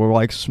on there were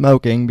like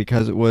smoking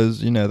because it was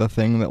the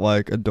thing that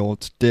like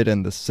adults did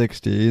in the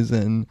 60s,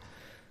 and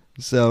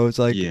so it's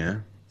like, yeah,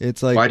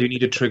 it's like, why do you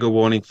need a trigger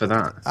warning for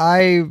that?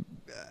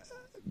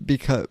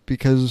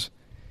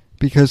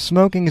 Because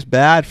smoking is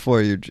bad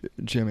for you,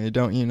 Jimmy,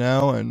 don't you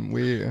know? And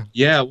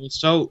yeah, well,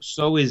 so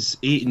is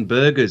eating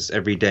burgers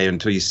every day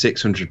until you're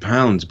 600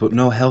 pounds, but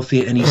no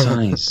healthy at any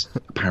size,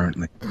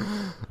 apparently.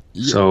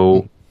 Yeah.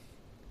 So,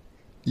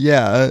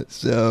 yeah,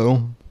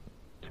 so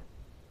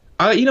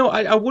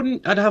I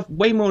wouldn't. I'd have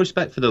way more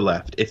respect for the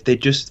left if they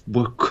just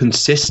were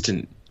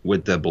consistent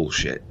with their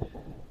bullshit.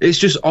 It's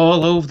just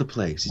all over the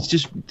place. It's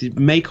just they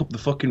make up the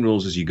fucking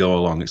rules as you go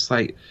along. It's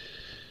like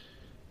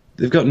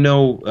they've got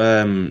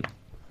no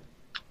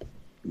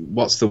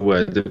what's the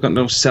word? They've got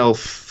no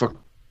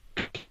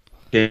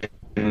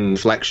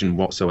self-reflection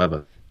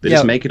whatsoever. They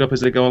just make it up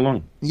as they go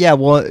along. Yeah,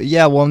 well,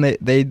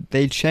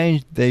 they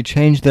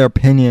change their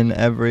opinion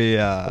every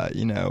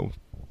 10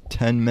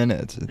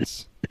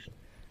 minutes.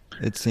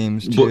 It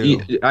seems But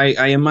too.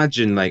 I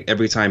imagine like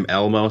every time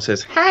Elmo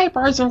says "Hi,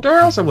 boys and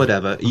girls" or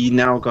whatever,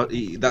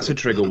 that's a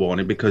trigger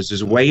warning because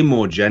there's way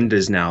more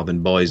genders now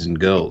than boys and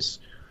girls.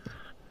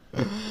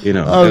 You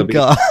know, Oh it'll be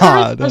 "Hi,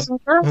 God. boys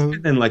and girls,"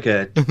 and then like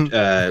a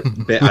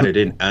bit added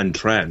in and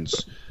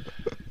trans.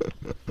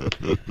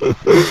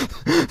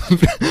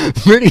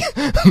 Pretty.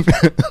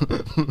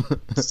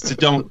 So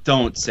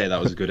don't say that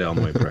was a good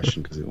Elmo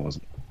impression because it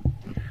wasn't.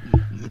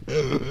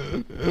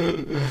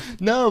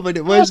 No, but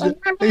it was.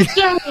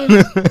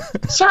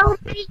 So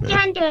many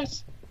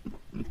genders.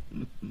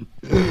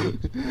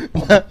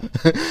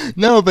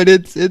 No, but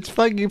it's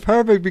fucking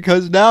perfect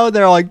because now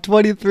there are like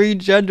 23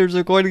 genders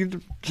according to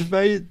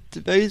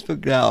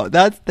Facebook now.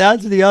 That's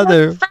the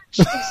other.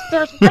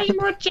 There's way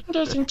more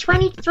genders than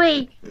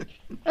 23.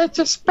 It's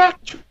a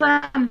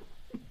spectrum.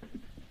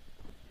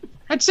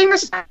 I'd sing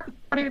this,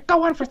 but it'd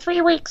go on for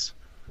 3 weeks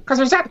because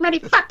there's that many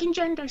fucking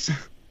genders.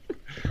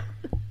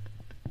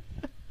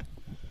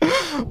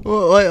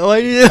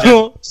 Why do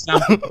you?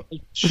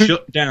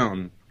 Shut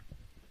down.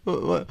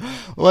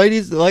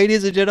 Ladies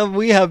and gentlemen,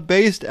 we have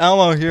based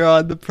Elmo here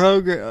on the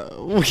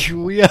program.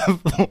 We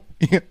have.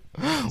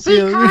 See,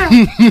 Kyle.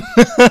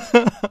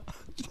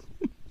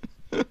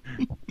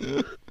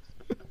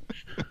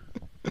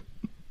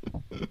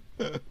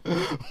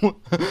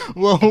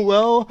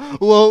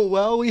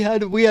 Well, we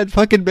had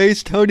fucking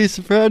bass Tony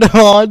Soprano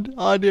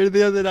on here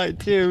the other night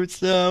too,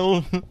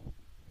 so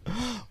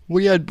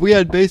we had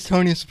bass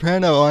Tony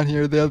Soprano on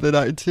here the other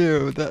night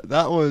too.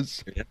 That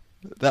was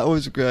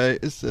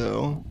great.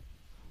 So,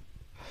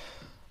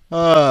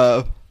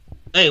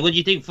 Hey, what do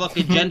you think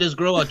fucking genders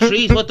grow on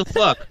trees? What the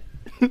fuck?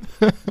 You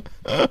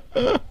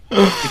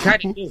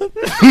kind of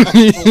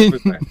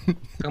do.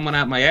 Coming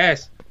out my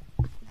ass.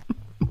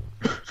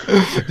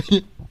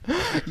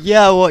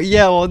 Well,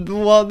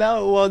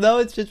 now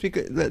it's just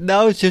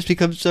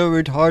become so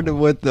retarded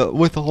with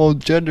the whole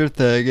gender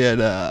thing,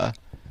 and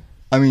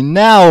I mean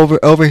now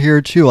over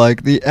here too,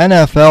 like the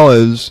NFL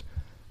is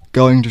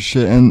going to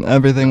shit and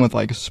everything with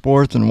like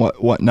sports and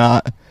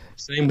whatnot.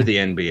 Same with the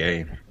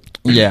NBA.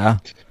 Yeah.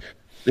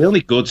 The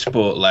only good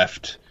sport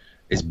left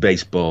is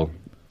baseball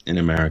in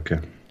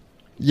America.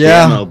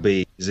 Yeah. The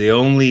MLB is the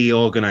only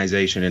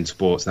organization in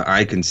sports that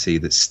I can see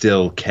that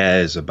still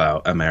cares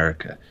about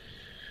America.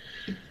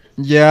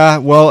 Yeah,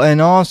 well,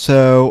 and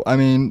also, I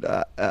mean,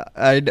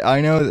 I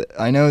know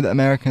that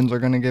Americans are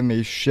gonna give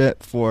me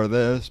shit for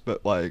this,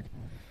 but like,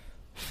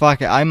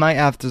 fuck it, I might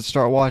have to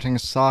start watching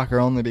soccer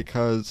only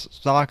because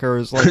soccer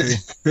is like,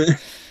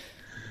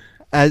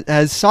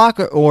 as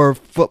soccer or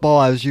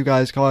football as you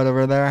guys call it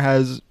over there,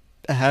 has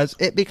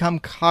it become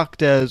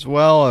cocked as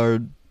well,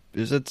 or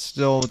is it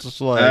still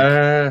just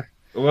like?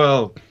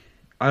 Well,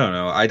 I don't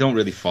know. I don't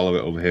really follow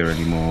it over here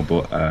anymore,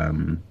 but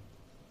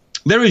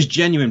there is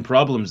genuine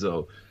problems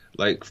though.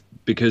 Like,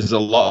 because a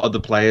lot of the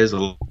players, a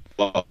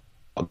lot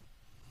of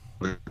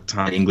the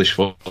time English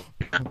football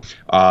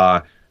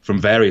are from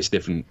various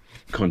different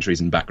countries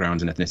and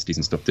backgrounds and ethnicities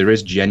and stuff. There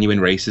is genuine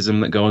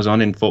racism that goes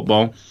on in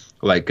football.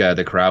 Like,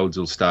 the crowds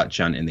will start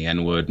chanting the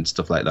N-word and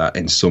stuff like that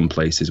in some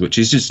places, which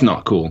is just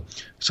not cool.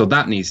 So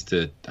that needs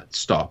to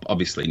stop.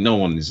 Obviously, no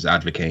one is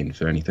advocating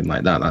for anything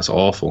like that. That's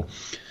awful.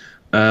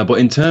 But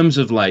in terms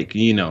of, like,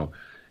 you know,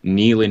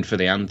 kneeling for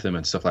the anthem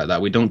and stuff like that,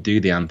 we don't do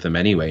the anthem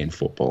anyway in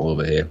football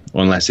over here,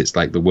 unless it's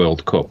like the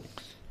World Cup.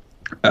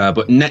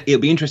 But it'll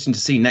be interesting to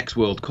see next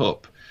World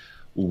Cup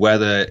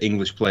whether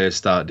English players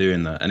start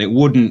doing that, and it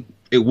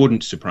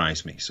wouldn't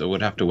surprise me. So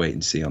we'd have to wait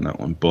and see on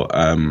that one. But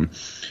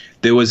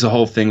there was a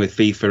whole thing with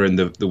FIFA and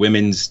the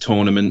women's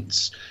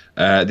tournaments.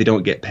 They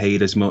don't get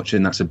paid as much,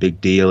 and that's a big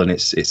deal, and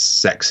it's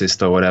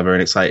sexist or whatever.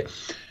 And it's like,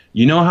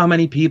 you know how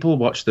many people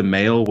watch the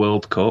male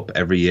World Cup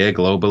every year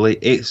globally?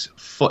 It's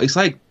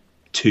like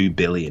 2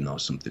 billion or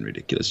something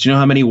ridiculous. Do you know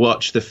how many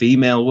watch the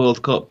female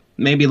World Cup?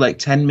 Maybe like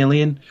 10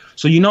 million.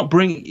 So you don't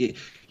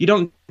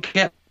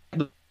get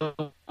the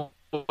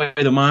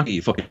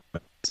market.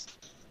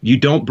 You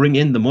don't bring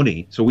in the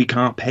money, so we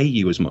can't pay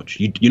you as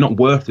much. You're not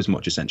worth as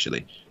much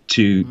essentially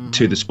to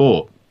the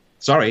sport.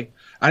 Sorry,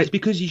 and it's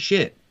because you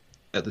shit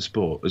at the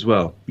sport as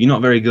well. You're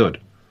not very good.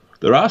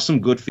 There are some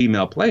good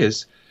female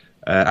players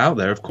out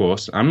there, of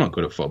course. I'm not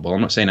good at football.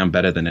 I'm not saying I'm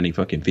better than any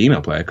fucking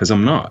female player, because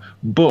I'm not.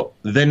 But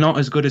they're not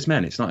as good as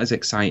men. It's not as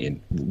exciting.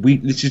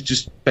 This is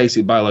just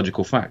basic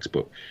biological facts,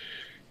 but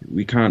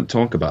we can't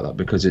talk about that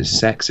because it's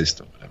sexist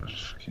or whatever.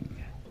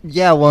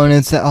 Yeah, well, and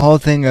it's that whole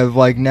thing of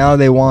like now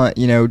they want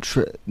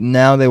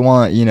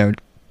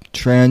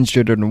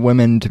transgender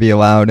women to be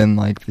allowed in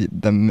like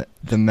the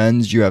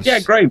men's UFC. Yeah,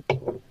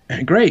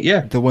 great,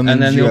 yeah. The women's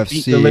and then they'll UFC.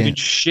 beat the living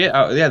shit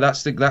out. Yeah,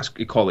 that's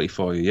equality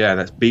for you. Yeah,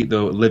 that's beat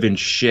the living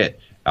shit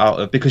out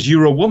of, because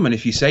you're a woman.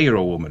 If you say you're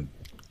a woman,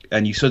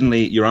 and you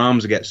suddenly your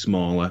arms get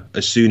smaller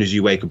as soon as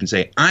you wake up and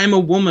say I'm a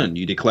woman,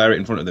 you declare it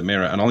in front of the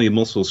mirror, and all your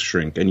muscles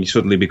shrink, and you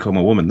suddenly become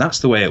a woman. That's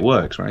the way it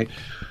works, right?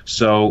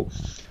 So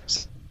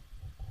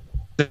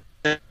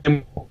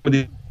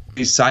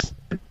these sides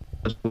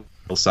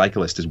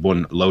cyclist has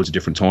won loads of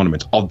different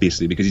tournaments,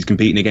 obviously, because he's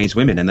competing against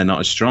women and they're not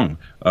as strong.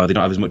 They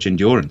don't have as much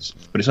endurance.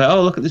 But it's like,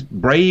 oh, look at this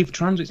brave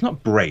trans. It's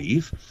not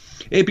brave.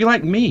 It'd be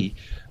like me,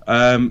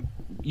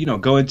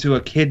 going to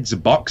a kid's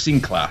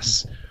boxing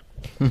class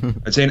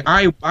and saying,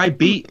 I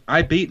beat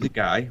the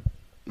guy.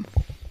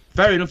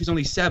 Fair enough, he's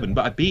only 7,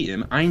 but I beat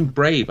him. I'm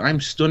brave. I'm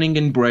stunning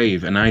and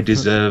brave, and I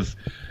deserve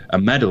a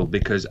medal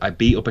because I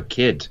beat up a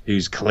kid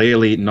who's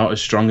clearly not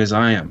as strong as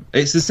I am.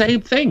 It's the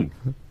same thing.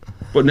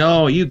 But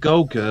no, you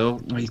go,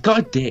 girl. He's got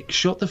a dick.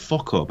 Shut the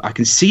fuck up. I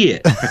can see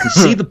it. I can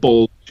see the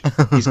bulge.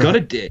 He's got a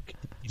dick.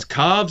 His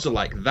calves are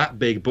like that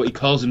big, but he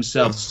calls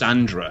himself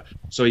Sandra,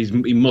 so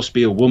he must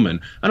be a woman.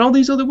 And all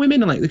these other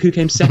women, like who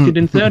came second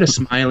and third, are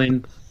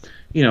smiling.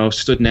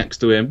 Stood next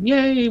to him.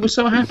 Yay, we're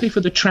so happy for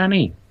the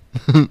tranny.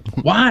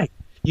 Why?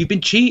 You've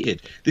been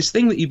cheated. This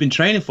thing that you've been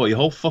training for your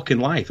whole fucking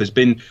life has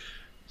been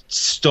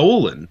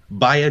stolen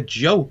by a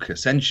joke,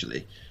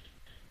 essentially.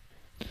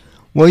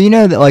 Well,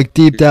 that, like,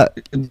 deep down...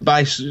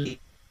 By serious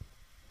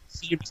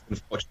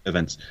unfortunate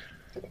events.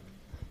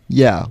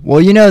 Yeah.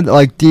 Well, that,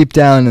 like, deep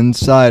down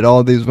inside,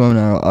 all these women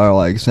are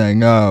like,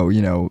 saying,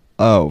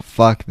 oh,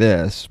 fuck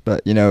this.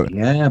 But,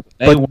 Yeah,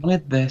 they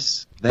wanted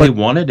this. They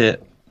wanted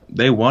it.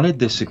 They wanted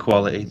this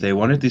equality. They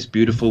wanted this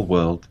beautiful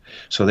world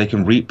so they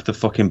can reap the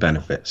fucking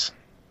benefits.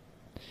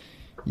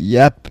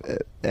 Yep.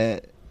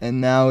 And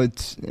now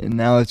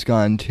it's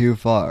gone too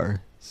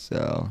far.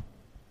 So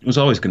it was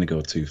always going to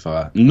go too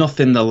far.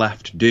 Nothing the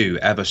left do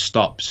ever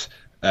stops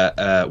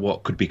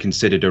what could be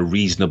considered a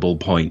reasonable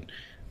point.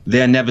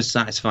 They are never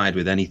satisfied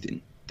with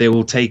anything. They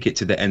will take it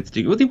to the nth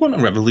degree. Well, they want a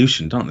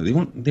revolution, don't they?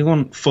 They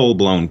want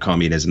full-blown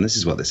communism. This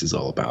is what this is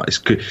all about. It's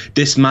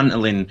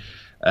dismantling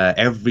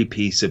every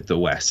piece of the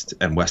West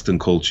and Western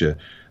culture,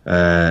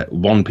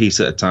 one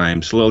piece at a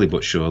time, slowly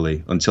but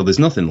surely, until there's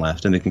nothing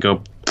left, and they can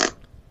go,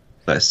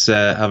 let's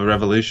have a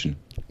revolution.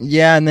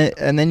 Yeah, and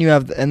then you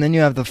have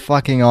the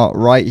fucking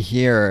alt-right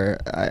here.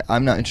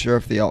 I'm not sure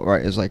if the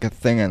alt-right is like a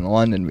thing in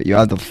London, but you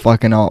have the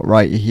fucking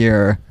alt-right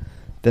here.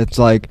 That's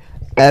like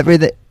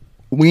everything.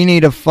 We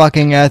need a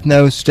fucking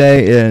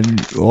ethno-state,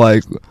 and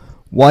like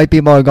white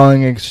people are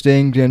going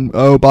extinct, and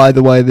oh, by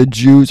the way, the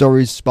Jews are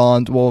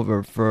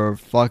responsible for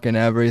fucking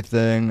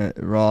everything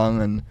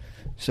wrong, and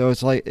so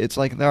it's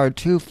like there are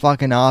two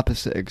fucking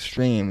opposite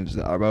extremes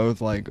that are both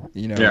like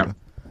that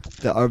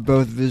are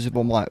both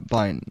visible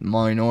by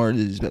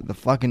minorities, but the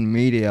fucking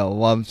media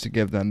loves to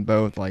give them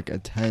both like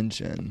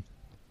attention.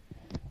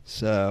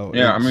 So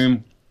yeah, I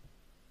mean,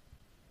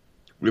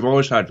 we've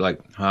always had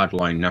like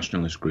hardline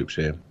nationalist groups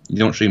here. You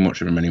don't see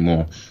much of them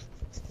anymore.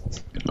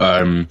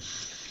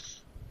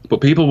 But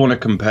people want to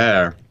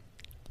compare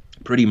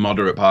pretty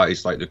moderate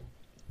parties like the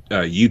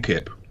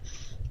UKIP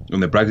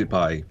and the Brexit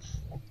Party,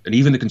 and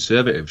even the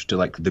Conservatives, to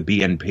like the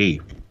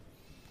BNP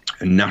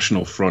and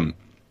National Front,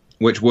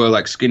 which were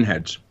like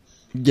skinheads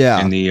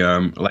in the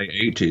late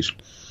 80s.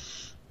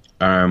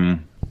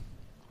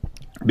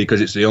 Because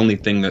it's the only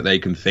thing that they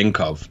can think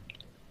of.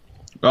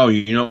 Oh,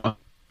 you're not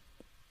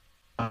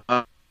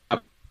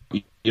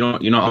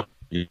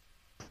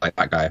like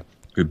that guy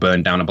who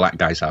burned down a black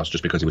guy's house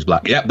just because he was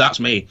black. Yep, that's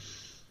me.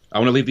 I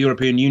want to leave the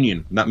European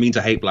Union. That means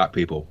I hate black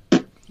people.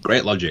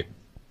 Great logic.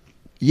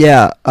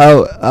 Yeah.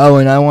 Oh,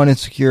 and I want to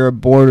secure a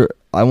border.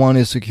 I want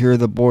to secure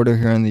the border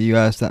here in the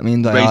U.S. That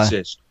means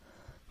racist.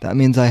 That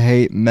means I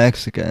hate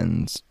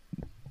Mexicans.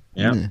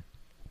 Yeah.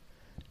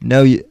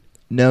 No, you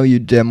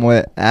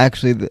dimwit.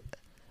 Actually, the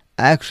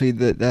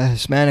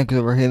Hispanics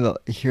over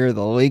here,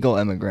 the legal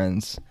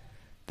immigrants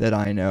that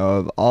I know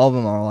of, all of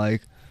them are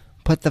like,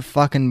 put the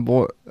fucking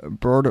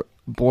border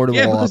wall up.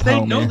 Yeah, because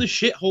they know the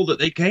shithole that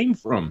they came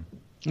from.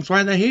 That's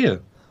why they're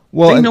here.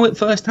 Well, they know it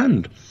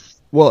firsthand.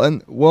 Well,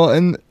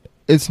 and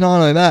it's not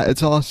only that.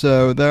 It's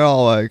also they're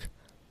all like,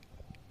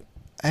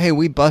 "Hey,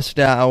 we busted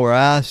our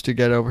ass to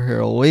get over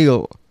here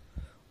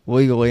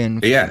legally,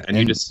 and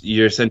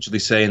you're essentially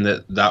saying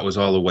that was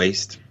all a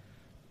waste,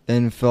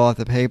 and fill out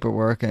the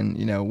paperwork, and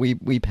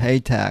we pay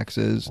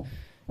taxes.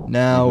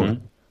 Now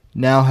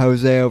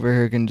Jose over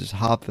here can just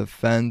hop the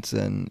fence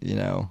and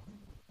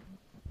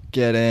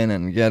get in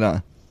and get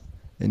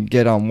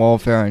on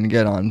welfare and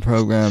get on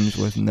programs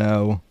with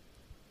no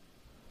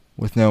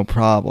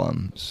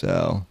problem."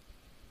 So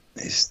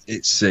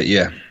it's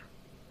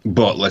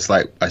but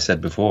like I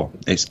said before,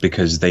 it's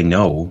because they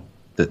know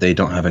that they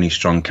don't have any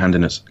strong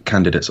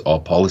candidates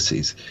or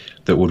policies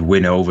that would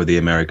win over the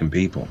American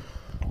people.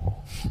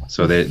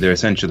 So they're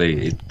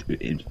essentially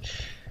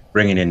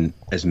bringing in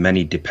as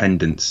many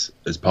dependents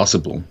as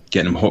possible,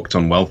 getting them hooked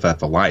on welfare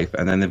for life,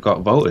 and then they've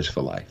got voters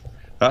for life.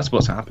 That's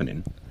what's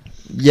happening.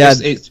 Yeah,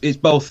 it's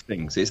both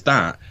things. It's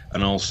that,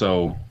 and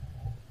also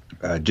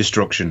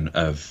destruction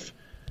of,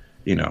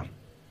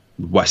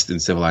 Western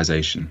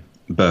civilization,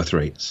 birth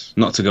rates.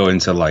 Not to go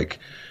into like,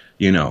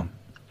 the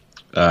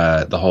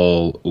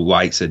whole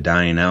whites are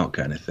dying out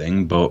kind of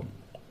thing, but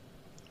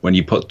when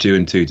you put two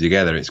and two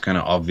together, it's kind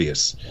of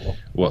obvious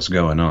what's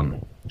going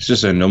on. It's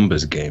just a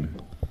numbers game.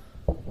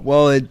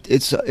 Well,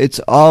 it's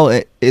all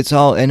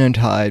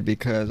intertied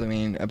because I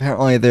mean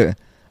apparently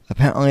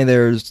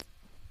there's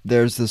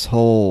there's this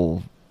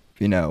whole,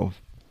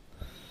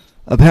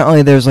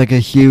 apparently there's like a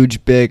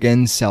huge big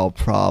incel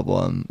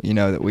problem,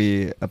 that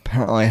we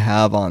apparently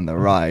have on the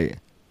right.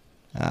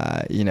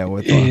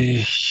 With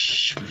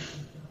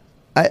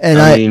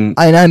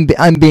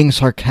I'm being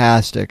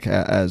sarcastic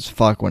as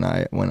fuck when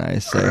I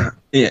say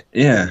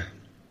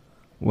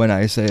when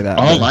I say that.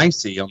 All I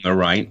see on the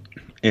right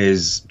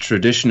is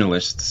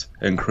traditionalists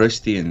and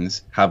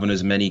Christians having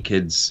as many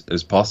kids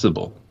as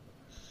possible.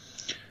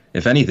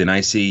 If anything, I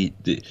see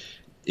the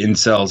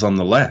incels on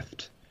the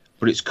left.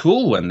 But it's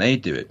cool when they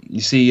do it.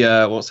 You see,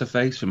 what's her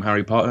face from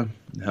Harry Potter?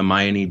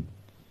 Hermione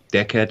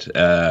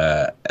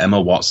dickhead,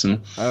 Emma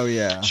Watson. Oh,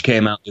 yeah. She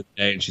came out the other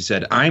day and she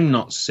said, I'm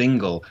not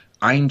single,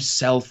 I'm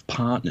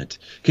self-partnered.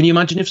 Can you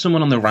imagine if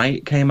someone on the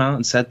right came out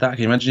and said that?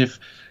 Can you imagine if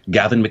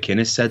Gavin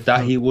McInnes said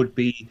that? He would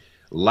be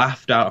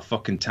laughed out of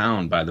fucking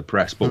town by the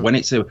press. But when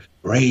it's a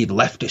brave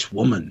leftist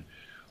woman,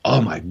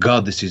 oh my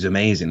God, this is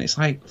amazing. It's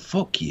like,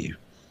 fuck you.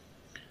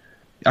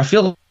 I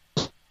feel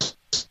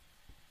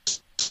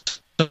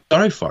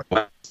sorry for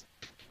her.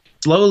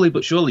 Slowly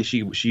but surely,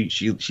 she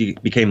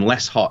became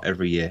less hot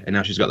every year, and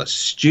now she's got that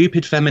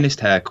stupid feminist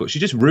haircut. She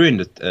just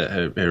ruined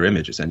her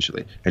image,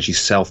 essentially, and she's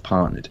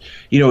self-partnered.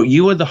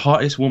 You were the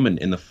hottest woman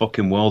in the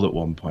fucking world at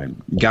one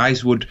point.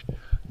 Guys would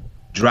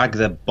drag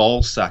their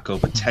ball sack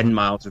over 10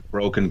 miles of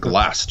broken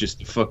glass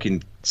just to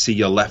fucking see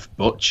your left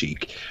butt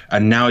cheek,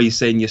 and now you're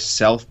saying you're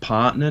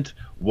self-partnered?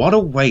 What a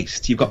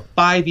waste. You've got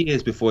 5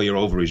 years before your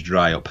ovaries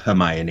dry up,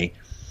 Hermione.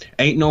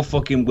 Ain't no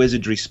fucking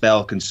wizardry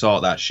spell can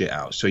sort that shit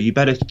out. So you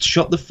better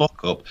shut the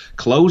fuck up,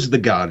 close The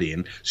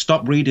Guardian,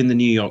 stop reading the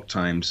New York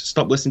Times,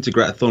 stop listening to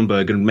Greta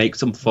Thunberg, and make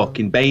some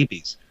fucking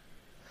babies.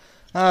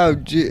 Oh,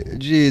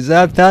 geez,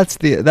 that's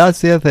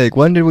the thing.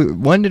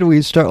 When did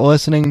we start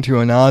listening to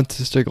an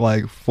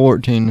autistic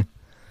 14?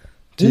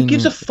 Who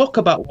gives a fuck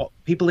about what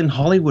people in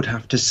Hollywood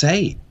have to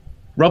say?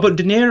 Robert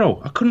De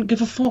Niro, I couldn't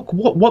give a fuck.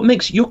 What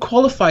makes you're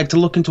qualified to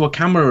look into a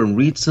camera and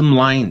read some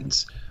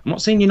lines? I'm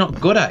not saying you're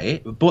not good at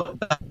it, but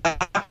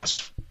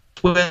that's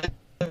where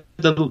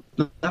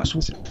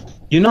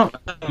you're not.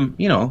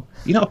 You're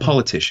not a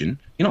politician.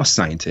 You're not a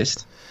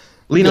scientist.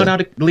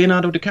 Leonardo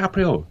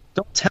DiCaprio.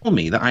 Don't tell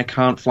me that I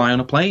can't fly on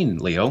a plane,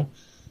 Leo.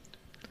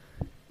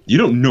 You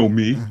don't know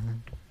me,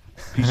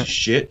 piece of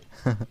shit.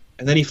 And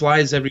then he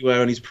flies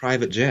everywhere on his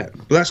private jet.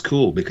 But that's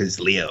cool because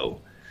Leo.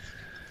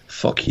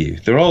 Fuck you.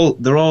 They're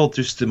all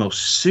just the most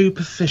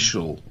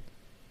superficial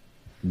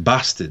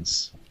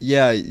bastards.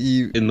 Yeah,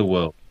 in the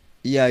world.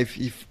 Yeah,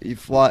 he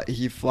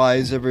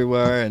flies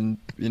everywhere and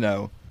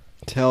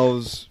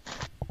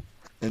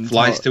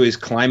flies to his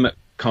climate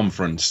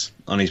conference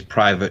on his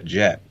private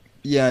jet.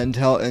 Yeah, and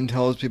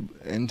tells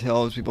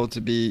people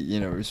to be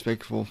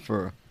respectful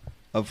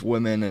of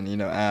women,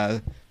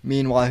 and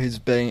meanwhile he's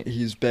banging 10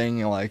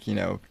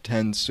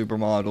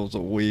 supermodels a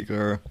week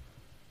or.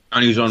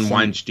 And he's on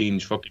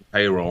Weinstein's fucking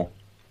payroll.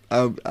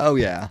 Oh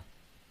yeah.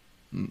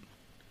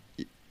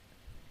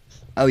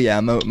 Oh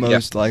yeah,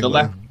 most likely. The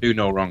left do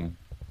no wrong.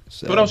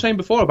 So. What I was saying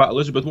before about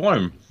Elizabeth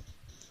Warren,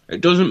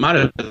 it doesn't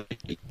matter.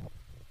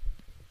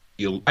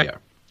 You're a liar,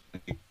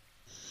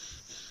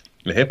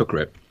 a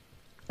hypocrite,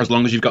 as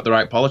long as you've got the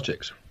right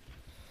politics.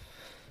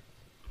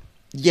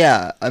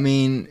 Yeah, I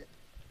mean,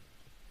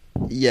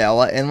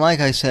 and like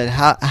I said,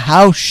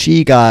 how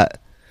she got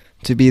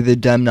to be the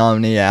Dem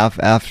nominee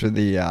after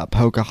the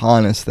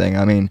Pocahontas thing.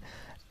 I mean,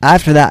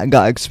 after that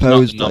got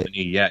exposed. She's not the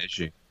nominee yet, is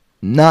she?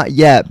 Not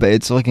yet, but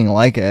it's looking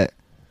like it.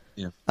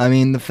 Yeah. I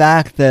mean, the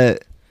fact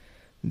that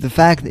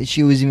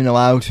she was even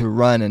allowed to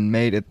run and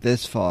made it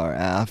this far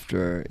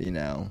after,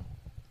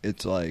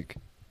 it's like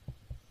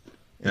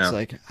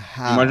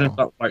how? Imagine if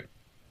that was like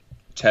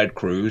Ted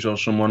Cruz or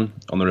someone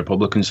on the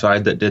Republican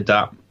side that did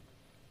that.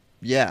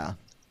 Yeah.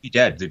 He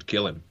dead. They'd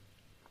kill him.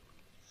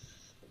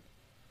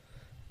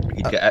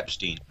 He'd get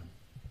Epstein.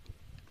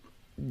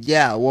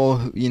 Yeah. Well,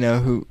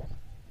 who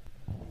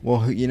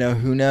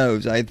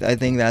knows? I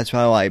think that's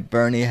why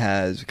Bernie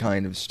has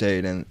kind of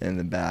stayed in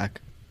the backdrop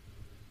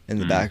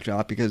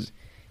because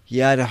he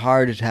had a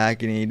heart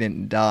attack and he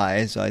didn't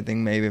die. So I think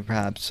maybe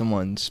perhaps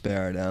someone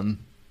spared him.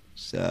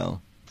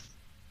 So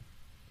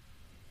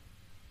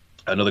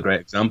another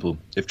great example: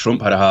 if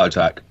Trump had a heart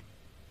attack,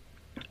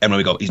 everyone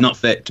would go, "He's not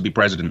fit to be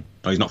president.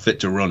 Or he's not fit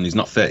to run. He's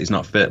not fit. He's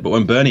not fit." But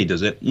when Bernie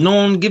does it, no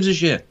one gives a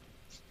shit.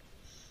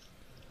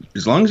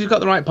 As long as you've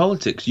got the right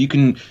politics, you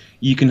can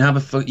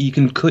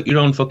cut your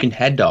own fucking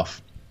head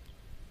off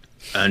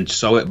and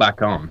sew it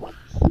back on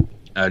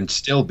and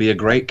still be a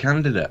great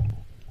candidate.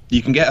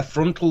 You can get a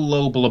frontal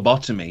lobe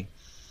lobotomy,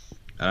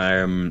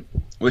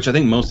 which I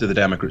think most of the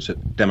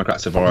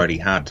Democrats have already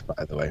had,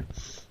 by the way,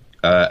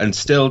 and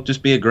still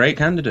just be a great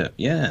candidate.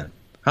 Yeah,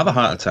 have a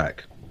heart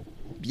attack.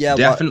 Yeah,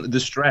 definitely.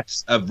 The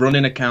stress of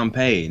running a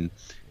campaign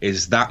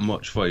is that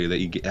much for you that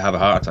you have a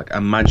heart attack.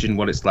 Imagine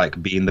what it's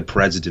like being the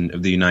president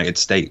of the United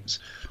States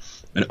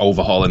and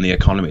overhauling the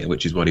economy,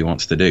 which is what he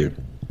wants to do.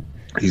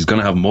 He's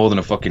gonna have more than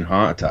a fucking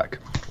heart attack.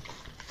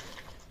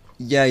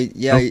 Yeah.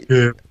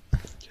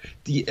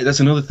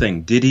 That's another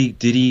thing. Did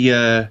he?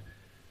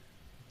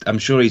 I'm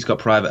sure he's got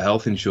private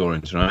health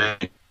insurance,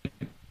 right?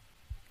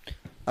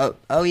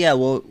 Oh yeah.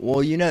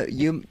 Well, you know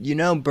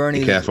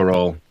Bernie's. Be careful,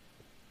 all.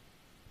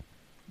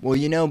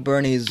 Well,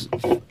 Bernie's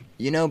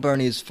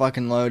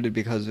fucking loaded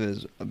because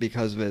of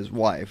his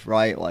wife,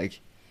 right? Like,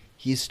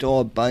 he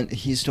stole a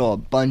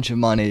bunch of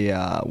money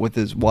with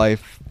his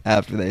wife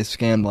after they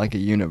scammed like a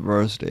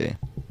university.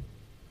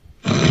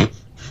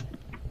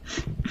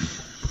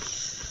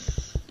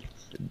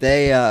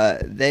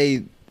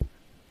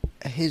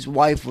 His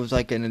wife was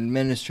like an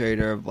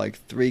administrator of like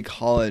 3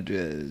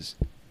 colleges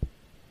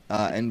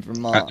in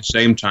Vermont. At the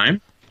same time?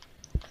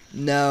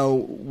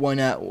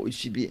 No,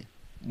 she'd be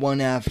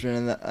one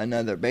after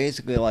another.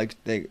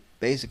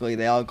 Basically,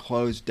 they all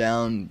closed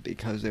down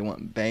because they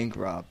went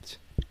bankrupt.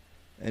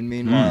 And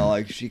meanwhile,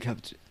 like she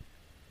kept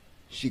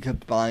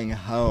buying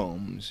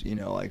homes,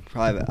 like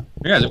private.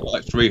 Yeah, they've got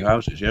like 3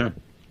 houses. Yeah,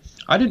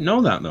 I didn't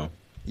know that though.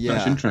 Yeah,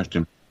 that's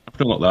interesting. I have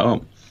to look that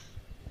up.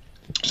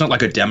 It's not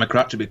like a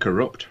Democrat to be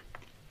corrupt.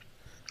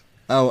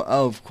 Oh,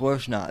 of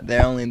course not.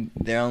 They're only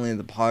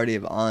the party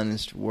of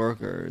honest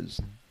workers.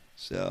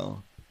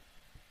 So.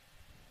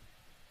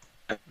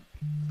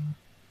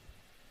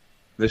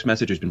 This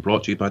message has been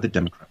brought to you by the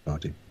Democrat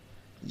Party.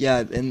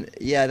 Yeah, and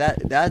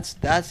that's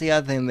the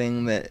other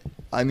thing that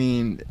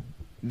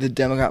the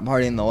Democrat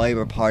Party and the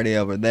Labor Party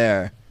over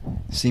there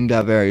seem to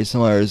have very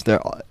similar.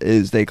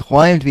 Is they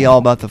claim to be all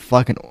about the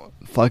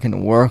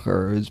fucking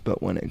workers,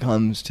 but when it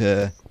comes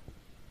to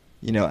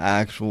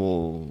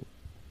actual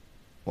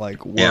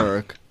like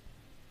work,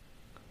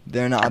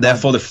 they're not. They're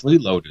for the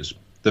freeloaders.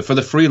 They're for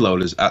the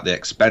freeloaders at the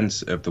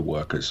expense of the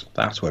workers.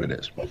 That's what it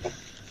is.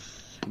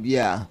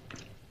 Yeah.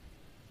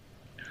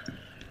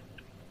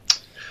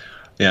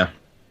 Yeah.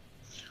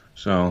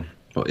 So,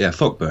 but yeah,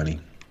 fuck Bernie.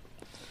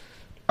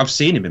 I've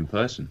seen him in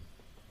person.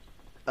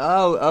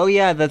 Oh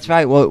yeah, that's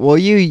right. Well,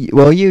 you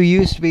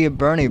used to be a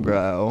Bernie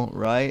bro,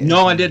 right?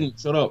 No, I didn't.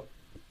 Shut up.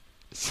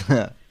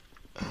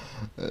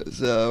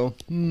 So.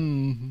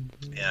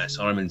 Yeah, I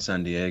saw him in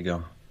San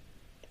Diego.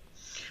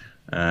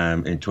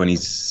 In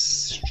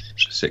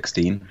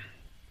 2016.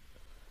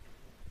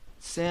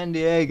 San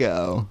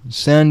Diego.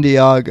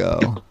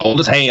 Old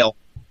as hell.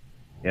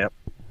 Yep.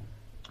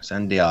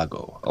 San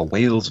Diego, a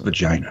whale's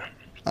vagina.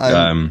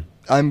 I'm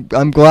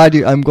glad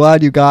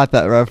you got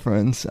that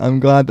reference. I'm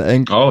glad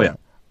that. Oh yeah.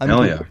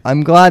 Hell yeah.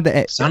 I'm glad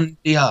that San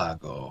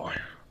Diego.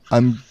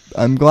 I'm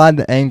glad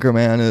the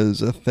Anchorman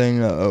is a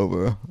thing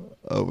over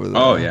there.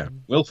 Oh yeah.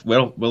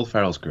 Will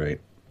Ferrell's great.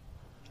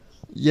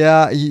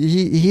 Yeah,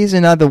 he's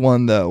another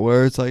one though,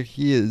 where it's like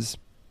he's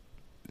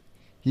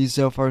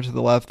so far to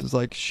the left. It's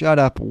like, shut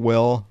up,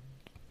 Will.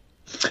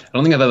 I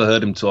don't think I've ever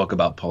heard him talk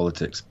about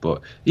politics,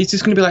 but he's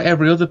just going to be like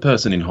every other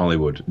person in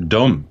Hollywood,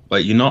 dumb.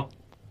 Like you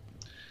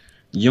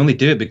only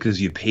do it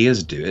because your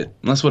peers do it.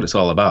 And that's what it's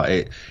all about.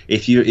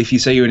 If you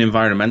say you're an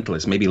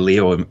environmentalist, maybe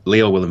Leo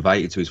will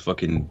invite you to his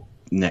fucking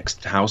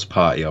next house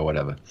party or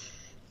whatever.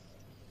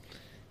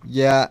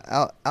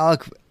 Yeah,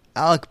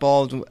 Alec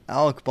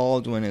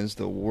Baldwin is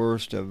the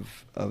worst of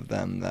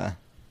them there.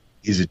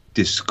 He's a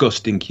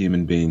disgusting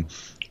human being,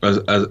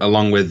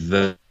 along with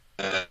the.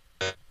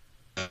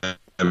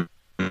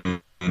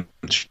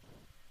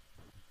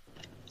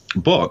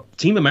 But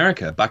Team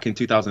America back in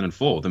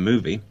 2004, the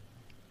movie,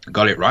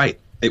 got it right.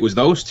 It was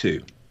those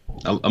two,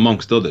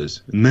 amongst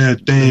others.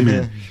 Matt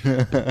Damon,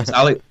 it's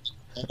Alec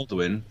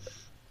Baldwin,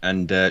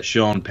 and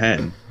Sean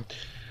Penn.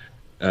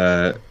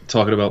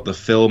 Talking about the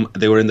film,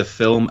 they were in the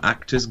Film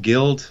Actors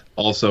Guild,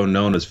 also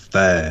known as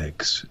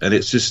fags, and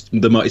it's just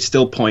it's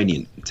still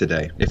poignant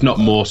today, if not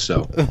more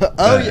so.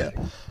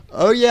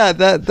 Oh yeah,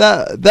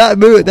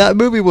 that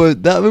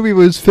movie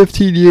was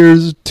 15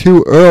 years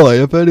too early,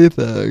 if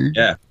anything.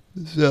 Yeah.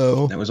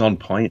 So it was on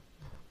point.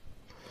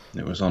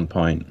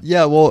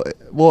 Yeah, well,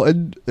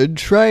 and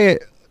Trey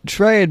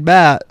and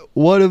Matt,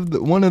 one of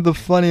the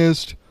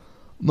funniest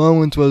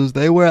moments was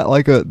they were at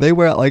like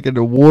an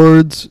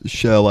awards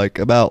show like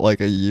about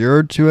like a year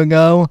or two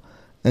ago,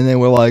 and they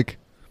were like,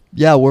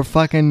 yeah, we're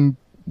fucking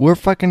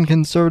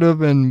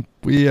conservative, and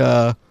we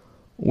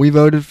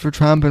voted for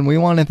Trump, and we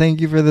want to thank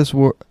you for this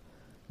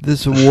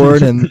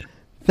award and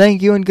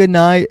thank you and good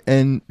night.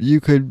 And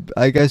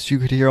I guess you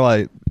could hear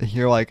an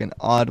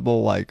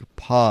audible like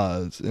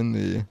pause in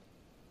the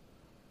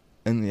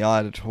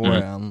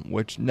auditorium,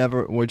 which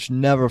never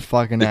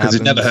fucking because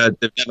happens.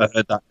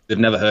 they've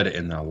never heard it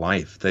in their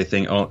life. They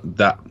think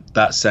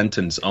that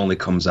sentence only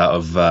comes out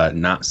of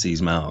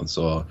Nazis' mouths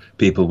or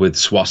people with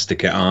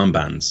swastika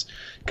armbands,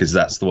 because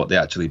that's what they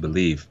actually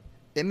believe.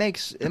 It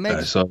makes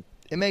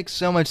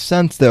so much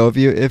sense though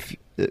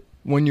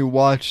when you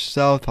watch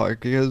South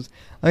Park, because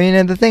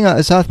and the thing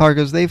about South Park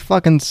is they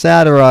fucking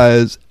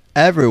satirize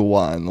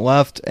everyone,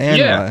 left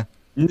and right.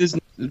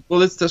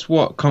 Well, that's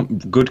what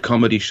good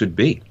comedy should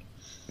be.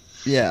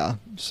 Yeah.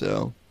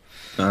 So.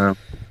 Yeah.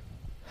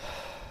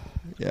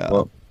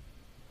 Well,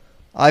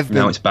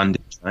 it's banned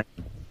in China.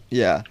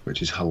 Yeah.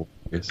 Which is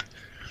hilarious.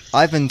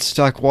 I've been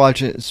stuck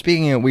watching.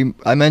 Speaking of,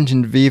 I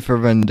mentioned V for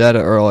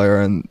Vendetta earlier,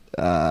 and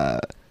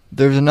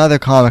there's another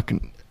comic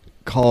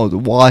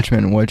called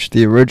Watchmen, which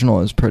the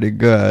original is pretty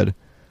good,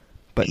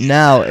 but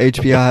now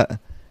HBO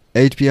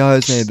HBO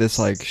has made this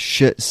like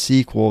shit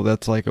sequel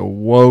that's like a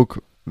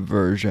woke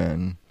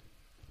version,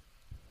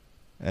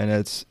 and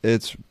it's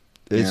and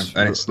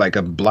it's like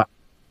a black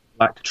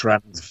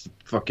trans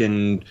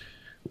fucking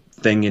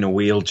thing in a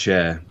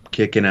wheelchair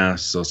kicking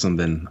ass or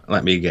something.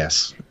 Let me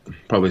guess,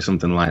 probably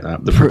something like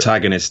that. The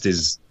protagonist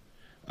is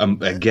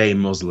a gay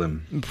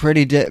Muslim.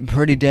 Pretty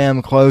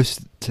damn close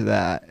to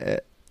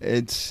that.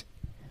 It's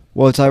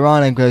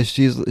ironic because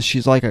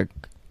she's like a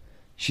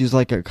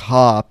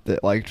cop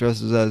that like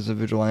dresses as a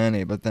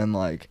vigilante, but then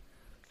like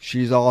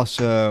she's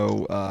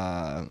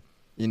also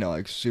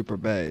like super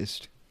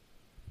based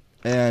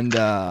and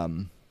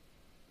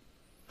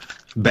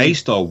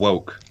based or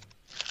woke.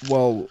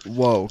 Well,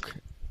 woke.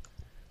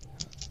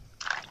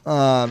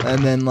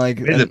 And then like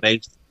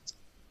Based.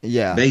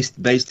 Yeah.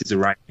 Based is a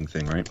writing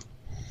thing, right?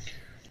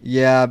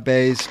 Yeah,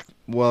 based,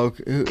 woke.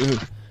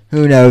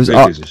 Who knows?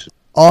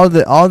 All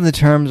the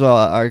terms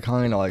are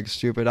kind of like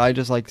stupid. I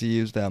just like to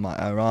use them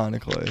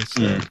ironically.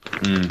 So.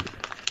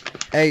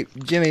 Hey,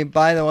 Jimmy.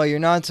 By the way, you're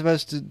not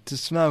supposed to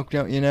smoke,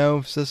 don't you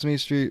know? Sesame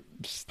Street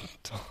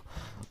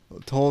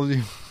told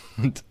you.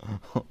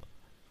 What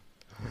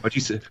did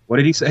you say? What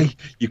did he say?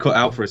 You cut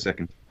out for a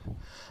second.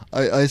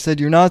 I said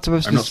you're not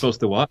supposed to. I'm not supposed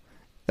to what?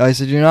 I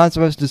said you're not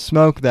supposed to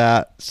smoke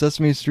that.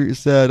 Sesame Street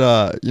said,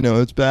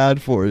 it's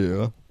bad for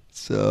you.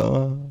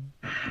 So.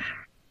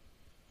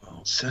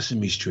 Well,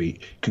 Sesame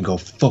Street can go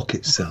fuck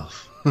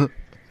itself.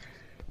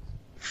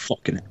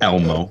 Fucking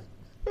Elmo.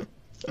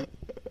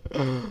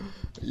 For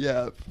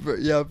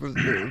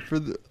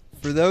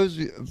those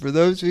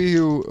of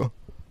you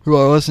who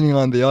are listening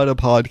on the other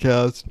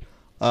podcast,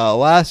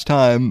 last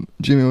time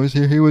Jimmy was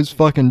here, he was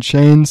fucking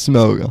chain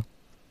smoking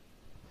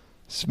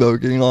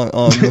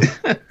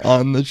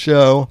on the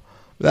show.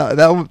 That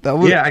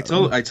was, yeah, I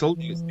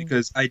told you it's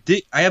because I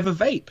have a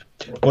vape,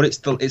 but it's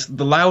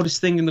the loudest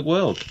thing in the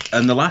world,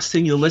 and the last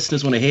thing your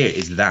listeners want to hear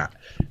is that.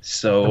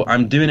 So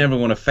I'm doing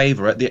everyone a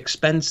favor at the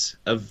expense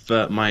of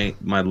my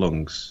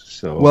lungs.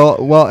 So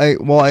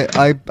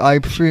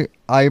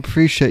I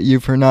appreciate you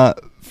for not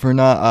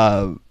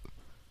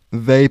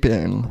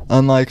vaping,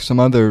 unlike some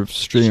other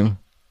stream.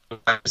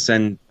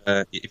 Send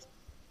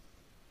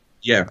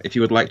if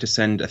you would like to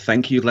send a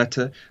thank you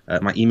letter,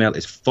 my email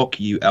is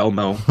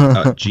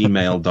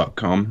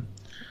fuckyouelmo@gmail.com.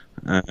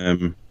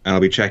 I'll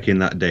be checking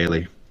that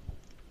daily.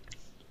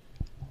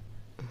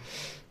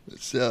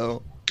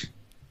 So,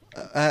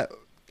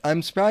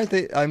 I'm surprised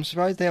they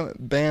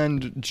haven't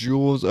banned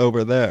Jules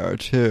over there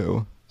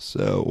too.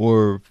 So,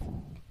 or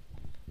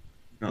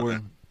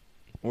that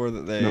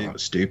they not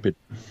stupid.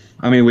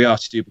 I mean, we are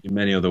stupid in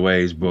many other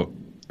ways, but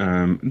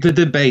the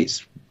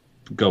debate's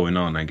going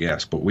on, I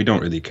guess, but we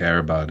don't really care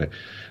about it.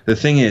 The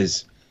thing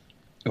is,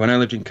 when I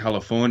lived in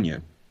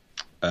California,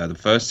 the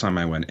first time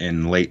I went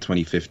in late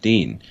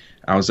 2015,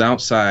 I was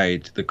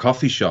outside the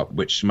coffee shop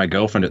which my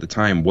girlfriend at the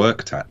time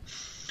worked at,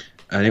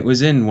 and it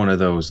was in one of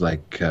those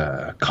like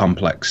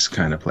complex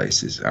kind of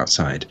places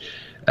outside,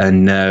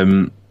 and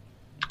I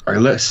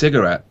lit a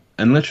cigarette,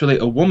 and literally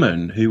a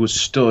woman who was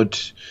stood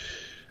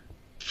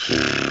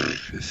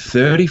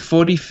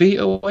 30-40 feet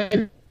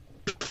away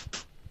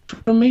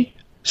from me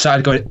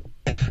started going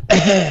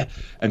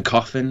and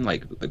coughing,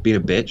 like being a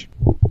bitch.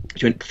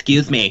 She went,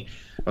 "Excuse me."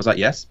 I was like,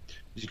 "Yes."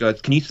 She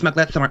goes, "Can you smoke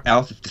that somewhere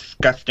else? It's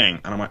disgusting."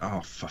 And I'm like, "Oh,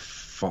 for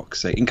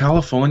fuck's sake!" In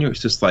California, it's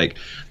just like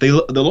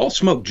they'll all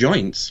smoke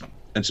joints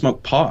and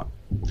smoke pot,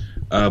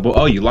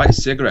 but you light a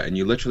cigarette and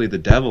you're literally the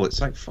devil. It's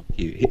like, fuck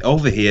you.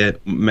 Over here,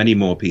 many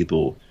more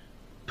people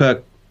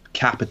per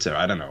capita,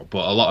 I don't know,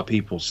 but a lot of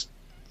people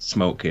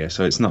smoke here,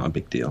 so it's not a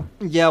big deal.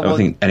 Yeah, I don't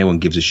think anyone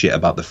gives a shit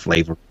about the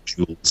flavor of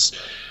Juuls.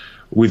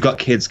 We've got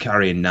kids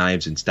carrying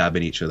knives and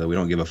stabbing each other. We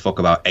don't give a fuck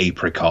about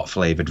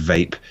apricot-flavored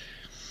vape.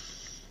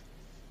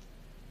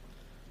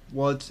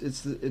 Well,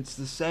 it's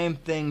the same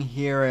thing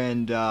here,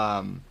 and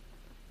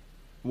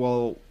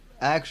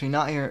actually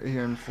not here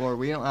in Florida.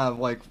 We don't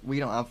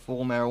have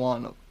full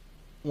marijuana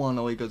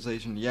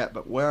legalization yet.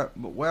 But where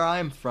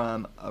I'm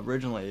from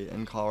originally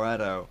in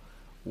Colorado,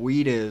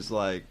 weed is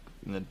like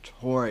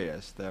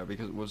notorious there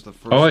because it was the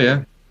first. Oh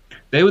yeah,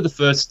 they were the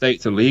first state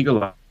to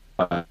legalize.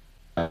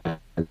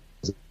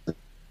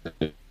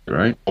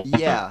 Right?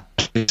 Yeah.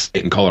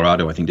 In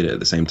Colorado, I think, did it at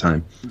the same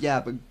time.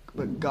 Yeah,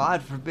 but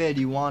God forbid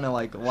you want to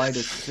like light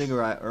a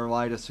cigarette or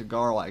light a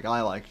cigar like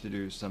I like to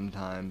do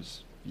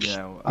sometimes. You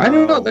know.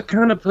 I'm not the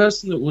kind of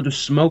person that would have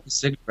smoked a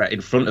cigarette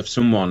in front of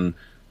someone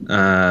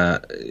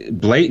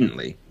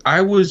blatantly.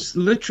 I was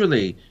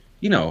literally,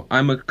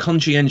 I'm a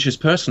conscientious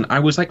person. I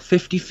was like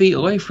 50 feet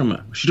away from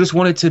her. She just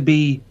wanted to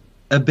be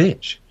a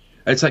bitch.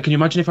 It's like, can you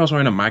imagine if I was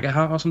wearing a MAGA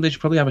hat or something? She'd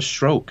probably have a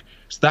stroke.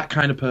 It's that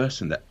kind of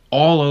person that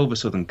all over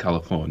Southern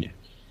California.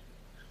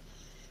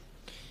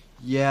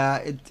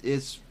 Yeah,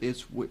 it's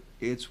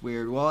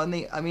weird. Well, and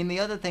the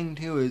other thing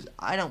too is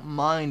I don't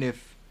mind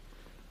if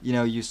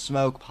you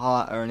smoke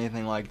pot or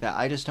anything like that.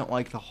 I just don't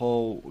like the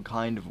whole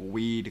kind of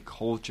weed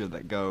culture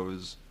that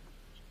goes.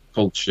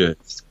 Culture,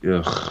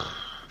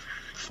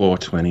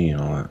 420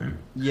 and all that.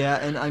 Yeah,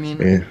 and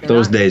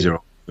those days are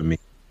over for me.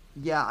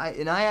 Yeah,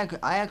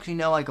 I actually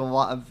know like a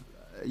lot of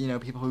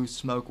people who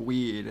smoke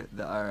weed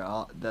that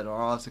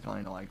are also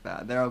kind of like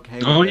that. They're okay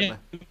with Oh it, yeah,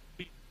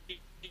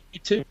 me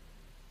too.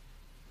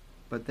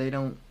 but they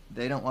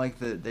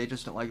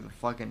just don't like the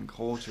fucking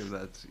culture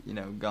that's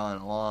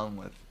gone along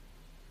with.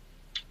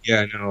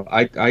 Yeah, no,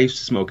 I used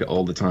to smoke it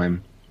all the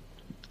time.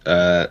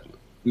 Uh,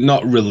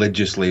 Not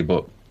religiously,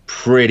 but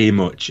pretty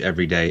much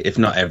every day, if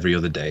not every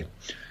other day,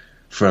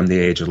 from the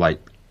age of like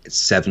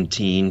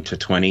 17 to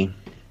 20.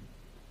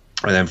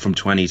 And then from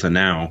 20 to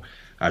now,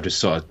 I've just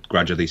sort of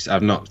gradually, I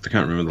can't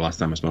remember the last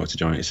time I smoked a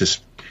joint. It's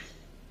just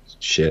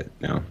shit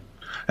now.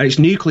 And it's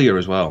nuclear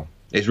as well.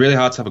 It's really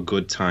hard to have a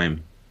good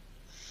time.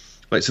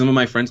 Like some of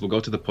my friends will go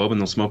to the pub and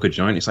they'll smoke a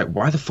joint. It's like,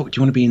 why the fuck do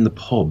you want to be in the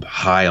pub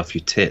high off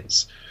your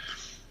tits?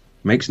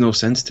 Makes no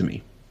sense to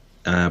me.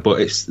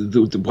 But it's I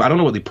don't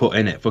know what they put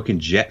in it, fucking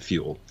jet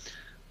fuel.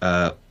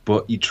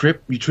 But you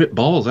trip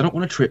balls. I don't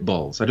want to trip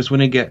balls. I just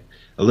want to get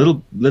a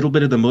little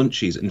bit of the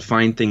munchies and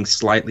find things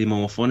slightly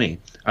more funny.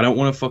 I don't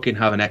want to fucking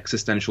have an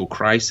existential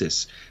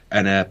crisis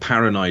and a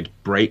paranoid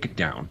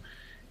breakdown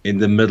in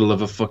the middle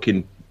of a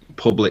fucking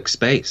public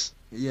space.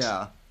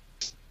 Yeah.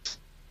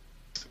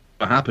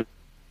 What happened?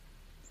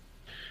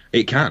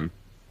 It can.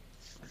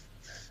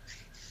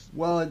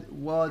 Well,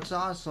 it's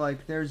also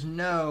like there's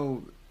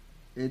no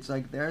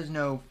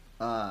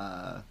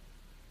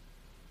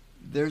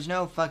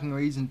fucking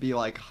reason to be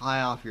like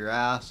high off your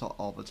ass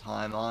all the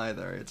time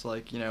either. It's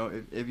like,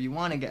 if you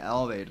want to get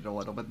elevated a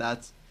little, but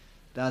that's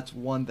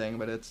one thing,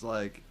 but it's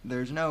like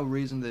there's no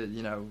reason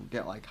to,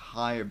 get like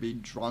high or be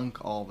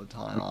drunk all the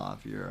time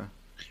off your.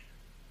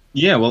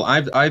 Yeah, well,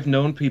 I've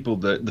known people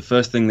that the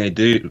first thing they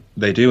do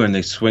when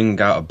they swing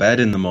out of bed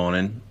in the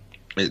morning,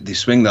 they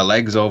swing their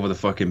legs over the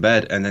fucking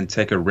bed and then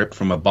take a rip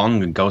from a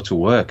bong and go to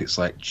work. It's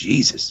like,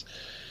 Jesus.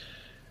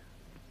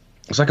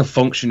 It's like a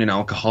functioning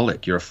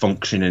alcoholic. You're a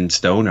functioning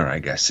stoner, I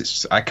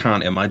guess. I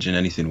can't imagine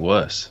anything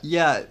worse.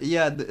 Yeah.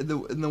 And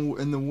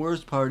the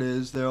worst part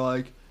is they're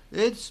like,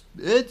 it's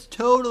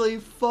totally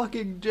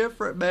fucking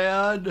different,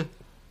 man.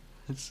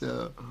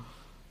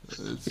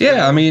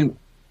 Yeah, I mean,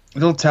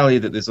 they'll tell you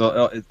that there's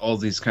all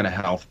these kind of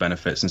health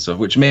benefits and stuff,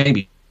 which may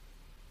be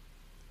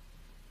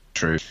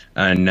true.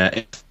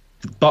 And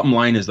bottom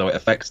line is, though, it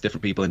affects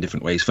different people in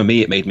different ways. For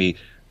me, it made me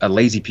a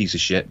lazy piece of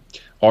shit,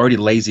 already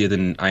lazier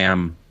than I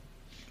am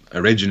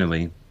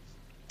originally,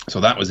 so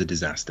that was a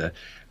disaster.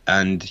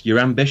 And your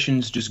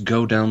ambitions just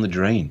go down the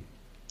drain,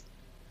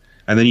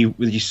 and then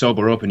you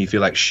sober up and you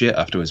feel like shit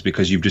afterwards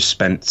because you've just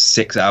spent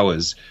 6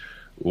 hours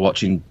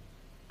watching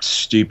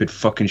stupid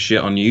fucking shit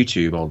on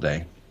YouTube all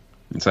day.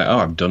 It's like, oh,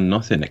 I've done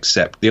nothing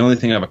except the only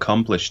thing I've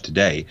accomplished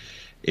today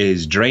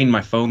is drain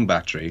my phone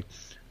battery,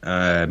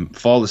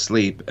 fall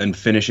asleep, and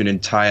finish an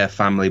entire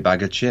family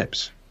bag of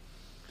chips.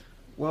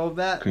 Well,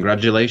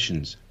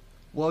 congratulations.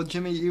 Well,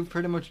 Jimmy, you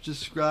pretty much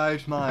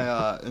described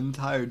my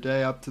entire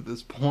day up to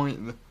this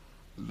point,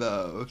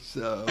 though,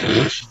 so.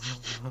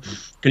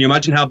 Can you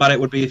imagine how bad it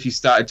would be if you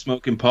started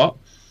smoking pot?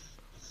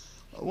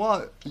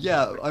 Well,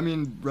 yeah, I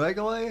mean,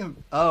 regularly?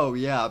 Oh,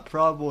 yeah,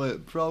 probably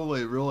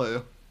really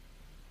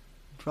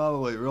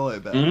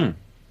bad. Mm.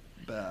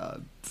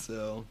 Bad,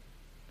 so.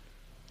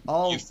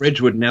 Your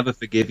fridge would never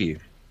forgive you.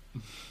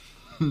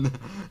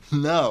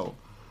 No.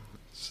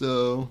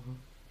 So.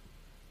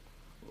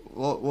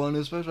 Well, and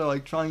especially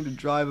like trying to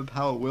drive a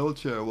power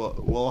wheelchair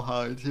while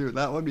high too.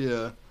 That would be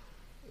a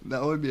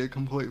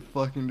complete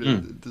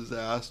fucking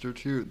disaster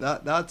too.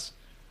 That's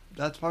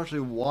partially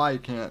why I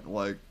can't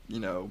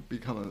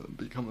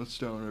become a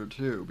stoner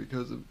too.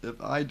 Because if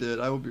I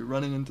did, I would be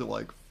running into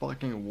like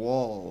fucking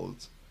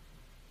walls,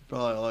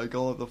 probably like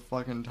all of the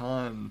fucking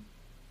time.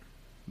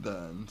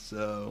 Then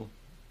so.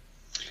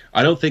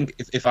 I don't think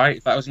if I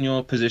was in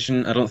your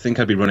position, I don't think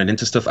I'd be running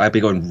into stuff. I'd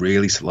be going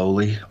really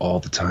slowly all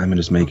the time and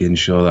just making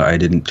sure that I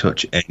didn't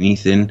touch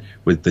anything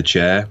with the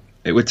chair.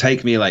 It would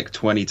take me like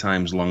 20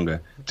 times longer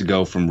to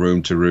go from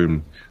room to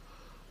room.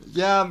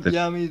 Yeah,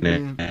 I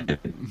mean,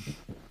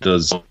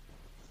 does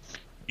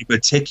be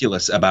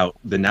meticulous about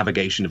the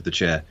navigation of the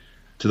chair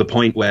to the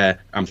point where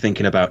I'm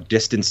thinking about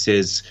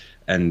distances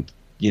and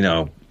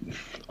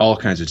all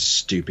kinds of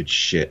stupid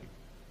shit,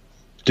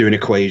 doing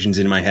equations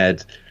in my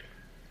head.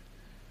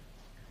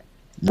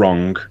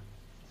 Wrong.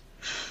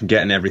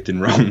 Getting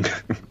everything wrong.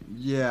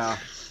 Yeah.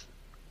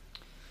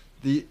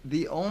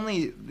 The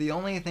only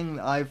thing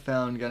that I've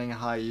found getting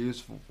high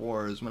useful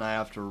for is when I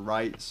have to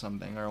write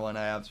something or when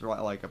I have to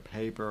write like a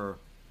paper.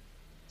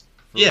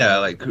 Yeah,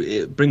 like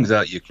it brings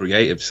out your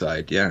creative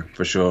side, yeah,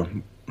 for sure.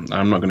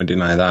 I'm not going to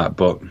deny that,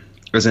 but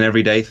as an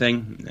everyday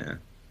thing, yeah.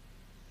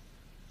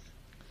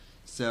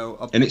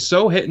 So and it's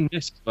so hit and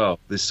miss as well.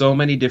 There's so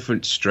many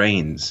different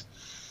strains.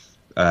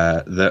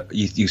 That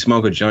you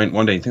smoke a joint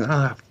one day and you think,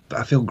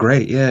 I feel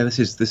great, yeah, this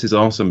is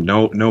awesome,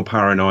 no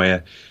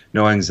paranoia,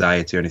 no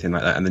anxiety or anything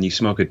like that, and then you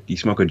smoke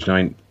a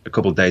joint a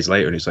couple of days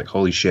later and it's like,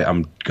 holy shit,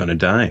 I'm gonna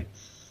die.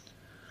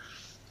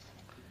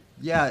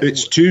 Yeah,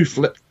 it's too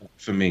flip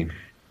for me.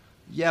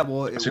 Yeah,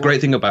 well, it's a great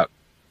thing about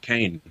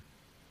Kane.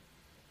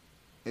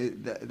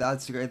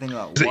 That's the great thing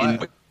about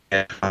what?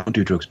 I don't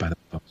do drugs by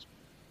themselves.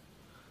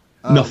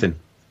 Nothing.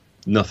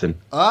 Nothing.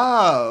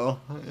 Oh,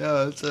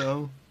 yeah.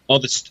 So All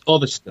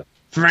the stuff.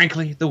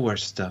 Frankly, the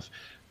worst stuff.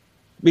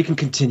 We can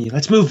continue.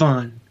 Let's move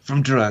on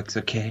from drugs,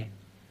 okay?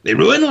 They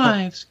ruin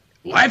lives.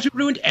 Lives are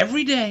ruined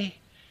every day.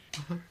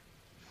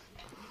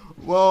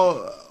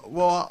 I'll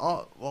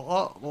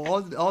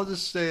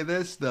just say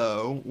this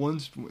though.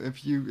 Once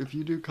if you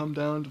do come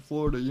down to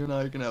Florida, you and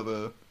I can have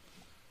a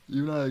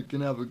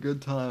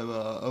good time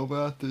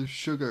over at the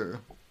sugar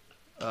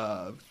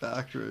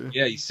factory.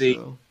 Yeah, you see,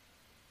 So,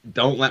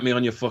 don't let me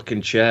on your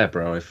fucking chair,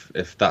 bro,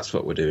 if that's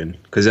what we're doing.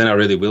 Because then I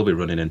really will be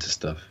running into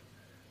stuff.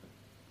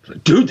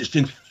 Like, dude, this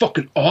thing's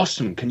fucking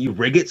awesome. Can you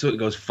rig it so it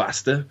goes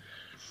faster?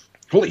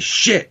 Holy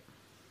shit.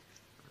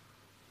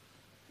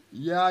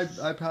 yeah,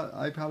 I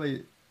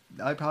probably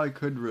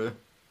could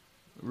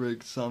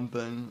rig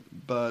something,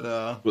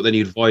 but But then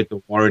you'd void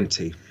the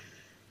warranty.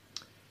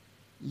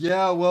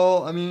 yeah.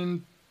 Well, I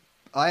mean,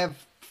 I have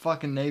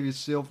fucking Navy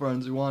SEAL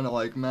friends who want to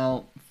like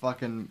mount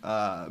fucking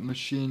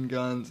machine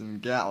guns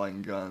and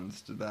Gatling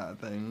guns to that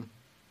thing.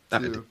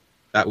 That too.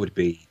 that would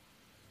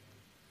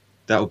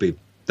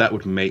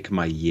make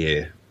my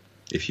year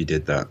if you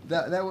did that.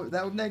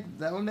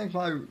 That would make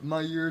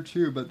my year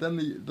too. But then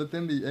the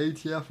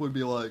ATF would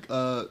be like,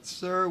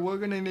 sir, we're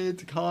gonna need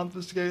to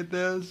confiscate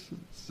this.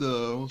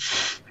 So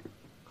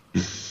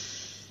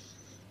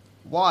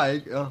why?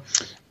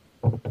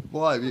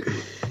 Why?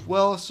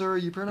 Well, sir,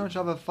 you pretty much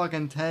have a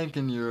fucking tank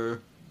in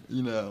your,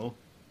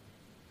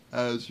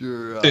 as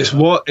your. It's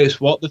what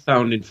the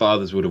founding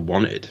fathers would have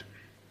wanted.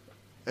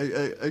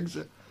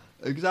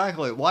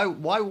 Exactly. Why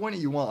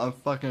wouldn't you want a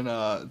fucking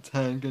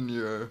tank in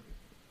your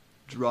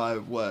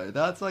driveway?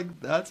 That's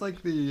like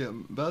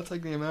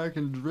the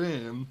American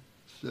dream.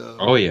 So.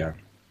 Oh yeah,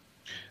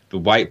 the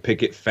white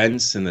picket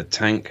fence and the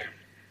tank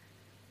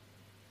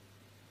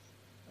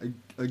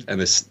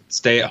and the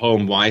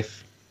stay-at-home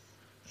wife.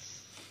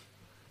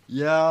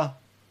 Yeah.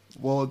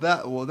 Well,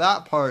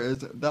 that part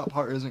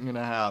isn't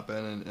gonna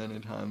happen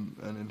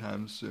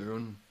anytime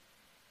soon.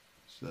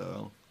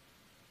 So.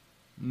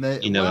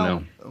 You never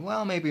know.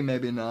 Well, maybe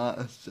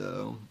not.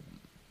 So.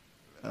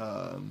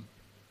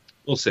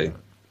 We'll see.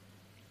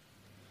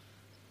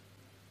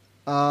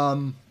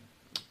 So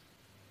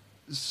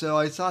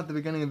I saw at the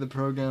beginning of the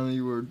program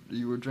you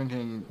were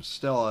drinking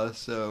Stella.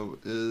 So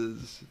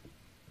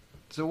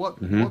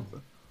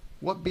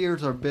what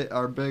beers are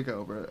big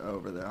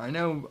over there? I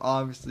know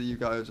obviously you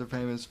guys are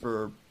famous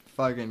for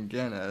fucking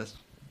Guinness,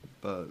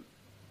 but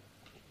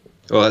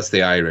Well, that's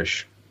the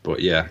Irish, but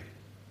yeah.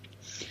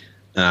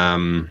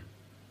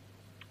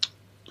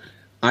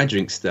 I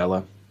drink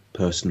Stella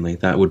personally.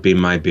 That would be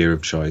my beer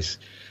of choice,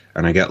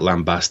 and I get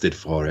lambasted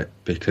for it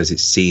because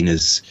it's seen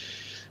as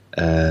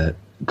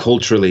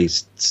culturally,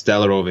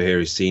 Stella over here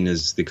is seen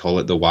as, they call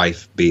it the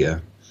wife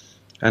beater,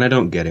 and I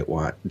don't get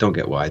why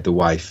the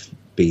wife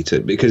beater,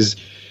 because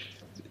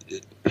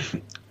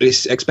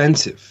it's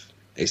expensive.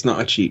 It's not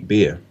a cheap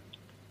beer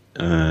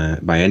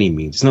by any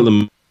means. It's not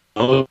the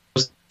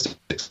most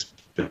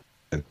expensive,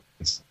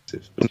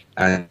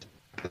 and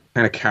the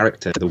kind of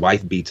character, the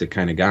wife beater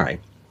kind of guy,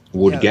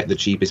 would get the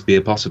cheapest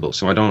beer possible.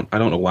 So I don't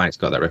know why it's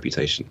got that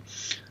reputation.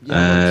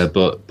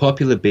 But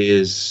popular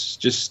beers,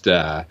 just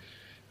a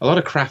lot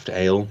of craft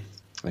ale,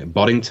 like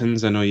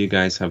Boddington's. I know you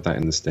guys have that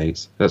in the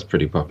States. That's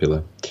pretty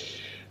popular.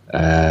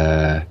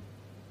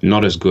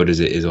 Not as good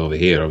as it is over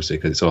here, obviously,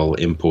 because it's all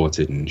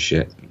imported and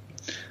shit.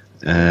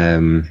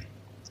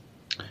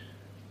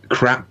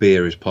 Crap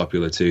beer is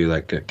popular too,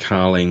 like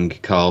Carling,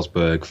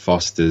 Carlsberg,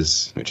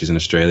 Foster's, which is an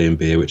Australian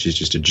beer, which is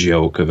just a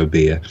joke of a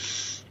beer.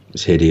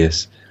 It's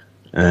hideous.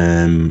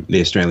 The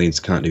Australians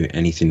can't do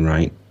anything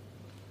right.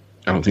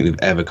 I don't think they've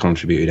ever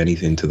contributed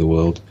anything to the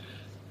world.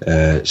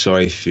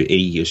 Sorry if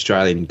any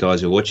Australian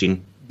guys are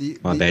watching.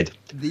 My bad.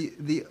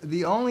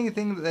 The only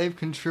thing that they've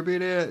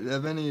contributed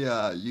of any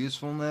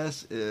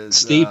usefulness is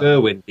Steve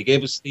Irwin. They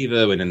gave us Steve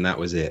Irwin, and that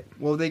was it.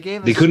 Well, they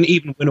They couldn't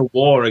even win a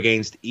war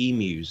against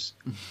emus.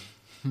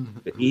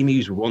 The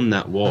emus won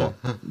that war.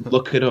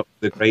 Look it up.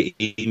 The Great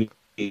Emu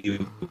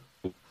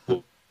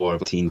War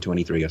of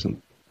 1823 or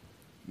something.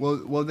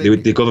 Well,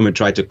 The government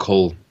tried to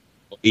cull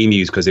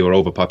emus because they were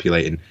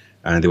overpopulating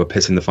and they were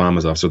pissing the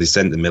farmers off, so they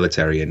sent the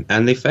military in,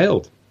 and they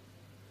failed.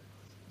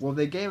 Well,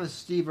 they gave us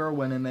Steve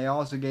Irwin, and they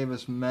also gave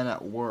us Men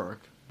at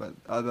Work. But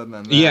other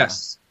than that,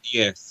 Yes.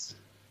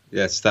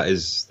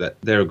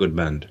 They're a good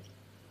band.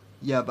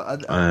 Yeah,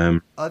 but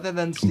other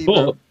than Steve But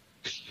Irwin,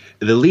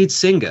 the lead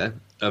singer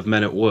of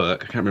Men at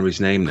Work, I can't remember his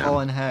name now.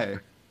 Colin Hay.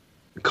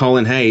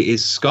 Colin Hay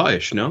is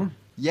Scottish, no?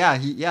 Yeah,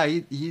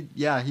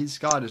 he's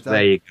Scottish.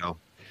 There you go.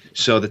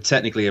 So they're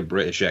technically a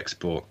British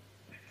export.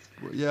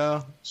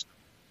 Yeah.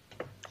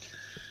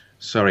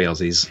 Sorry,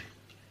 Aussies.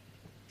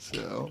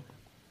 So.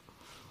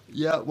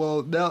 Yeah.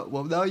 Now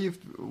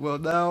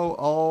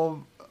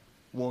all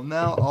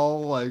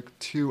like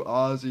 2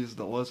 Aussies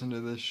that listen to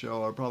this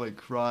show are probably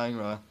crying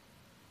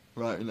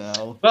right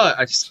now. Well,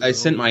 I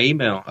sent my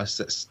email. I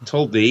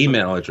told the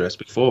email address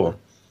before.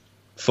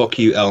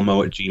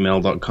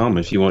 fuckyoelmo@gmail.com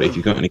if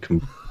you've got any.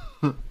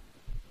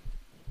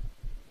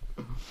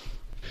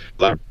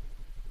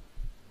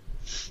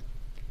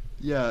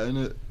 Yeah,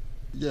 and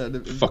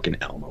Fucking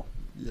Elmo.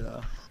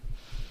 yeah.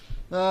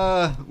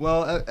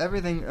 Well,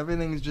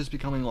 everything's just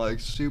becoming like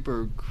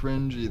super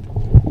cringy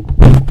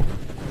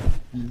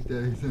these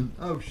days. And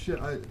oh shit,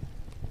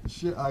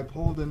 I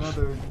pulled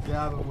another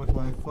Gavin with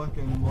my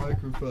fucking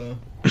microphone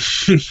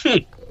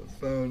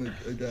phone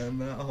again.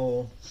 That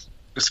whole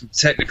Some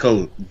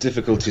technical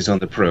difficulties on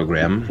the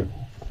program.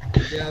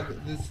 yeah,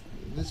 but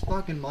this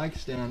fucking mic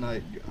stand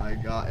I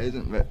got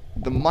isn't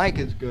the mic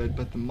is good,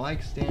 but the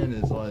mic stand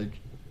is like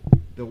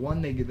the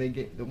one they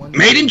get the one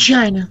Made in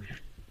China.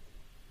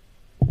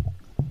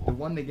 The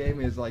one they gave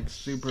me is like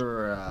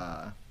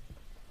super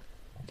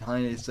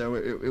tiny, so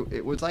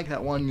it was like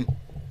that one.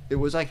 It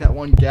was like that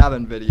one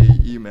Gavin video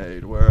you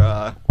made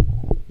where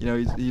you know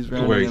he's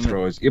running. Where he in the-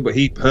 throws. Yeah, but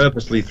he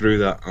purposely threw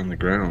that on the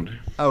ground.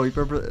 Oh,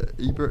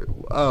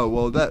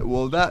 oh that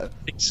I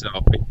think so.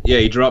 Yeah,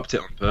 he dropped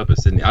it on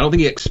purpose, didn't he? I don't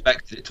think he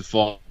expected it to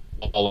fall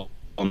on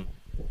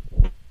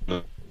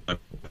purpose.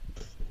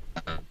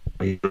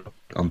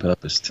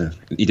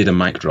 He did a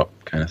mic drop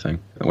kind of thing.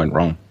 It went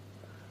wrong.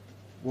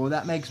 well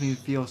that makes me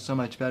feel so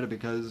much better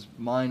because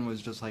mine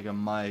was just like a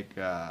mic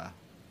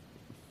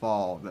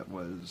fall that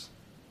was.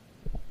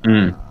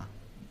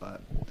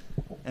 But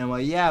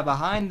anyway, yeah,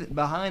 behind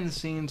the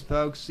scenes,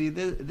 folks. See,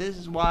 this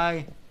is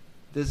why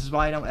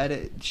I don't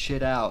edit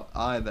shit out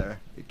either.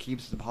 It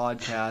keeps the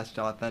podcast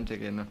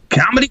authentic and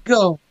Comedy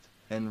Go.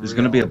 There's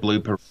going to be a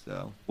blooper.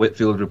 So.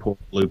 Whitfield Report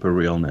blooper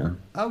reel now.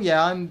 Oh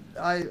yeah, I'm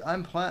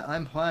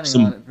planning on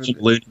Some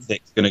it.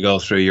 lunatic's going to go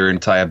through your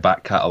entire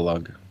back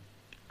catalogue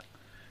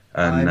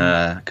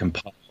and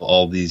compile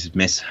all these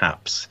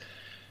mishaps.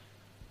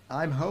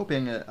 I'm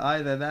hoping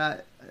either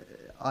that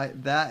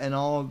and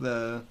all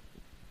the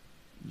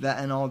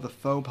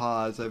faux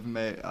pas I've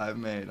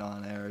made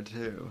on air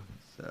too.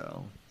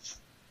 So.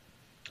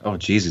 Oh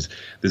Jesus!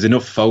 There's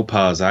enough faux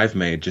pas I've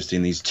made just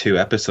in these 2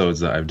 episodes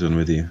that I've done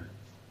with you.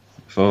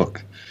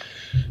 Fuck.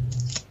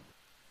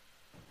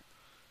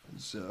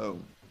 So.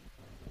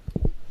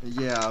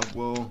 Yeah,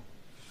 well.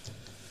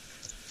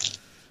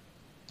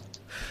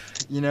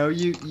 You know,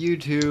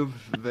 YouTube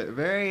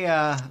very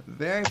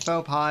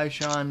faux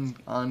pas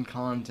on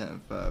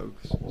content,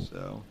 folks.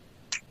 So.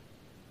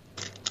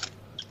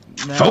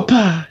 Now, Faux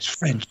pas is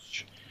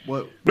French.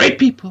 What? Great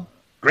people.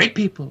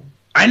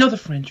 I know the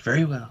French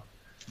very well.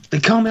 They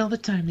call me all the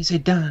time. They say,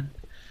 Don.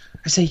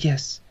 I say,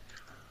 yes.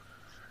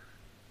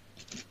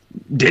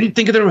 Didn't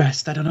think of the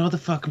rest. I don't know what the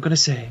fuck I'm gonna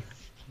say.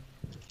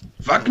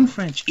 Fucking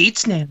French. Eat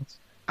snails.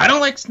 I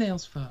don't like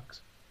snails,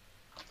 folks.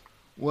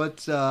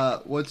 What's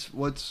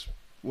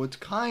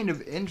kind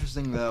of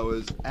interesting though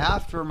is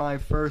after my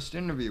first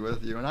interview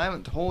with you, and I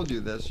haven't told you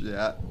this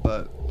yet,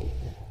 but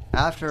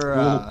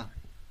after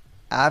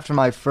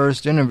my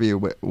first interview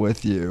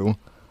with you,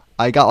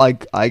 I got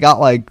like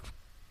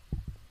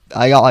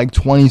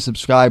 20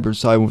 subscribers,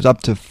 so I was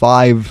up to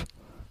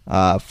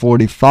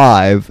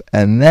 545,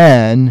 and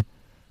then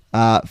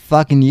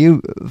fucking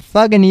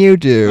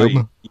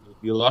YouTube.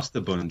 You lost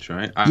a bunch,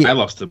 right? Yeah. I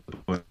lost a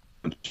bunch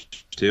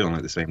too on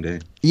like the same day.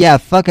 Yeah,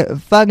 fucking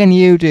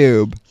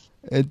YouTube.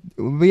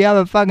 We have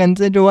a fucking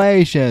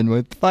situation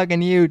with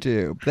fucking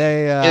YouTube.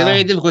 They It's a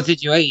very difficult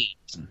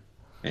situation.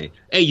 Hey,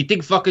 you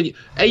think fucking...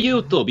 Hey,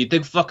 YouTube, you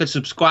think fucking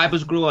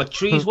subscribers grew on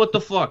trees? What the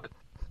fuck?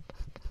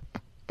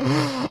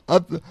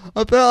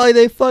 apparently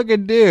they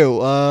fucking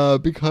do.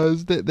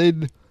 Because they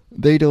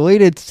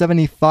deleted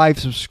 75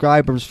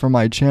 subscribers from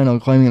my channel,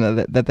 claiming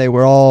that they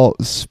were all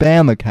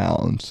spam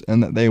accounts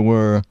and that they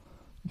were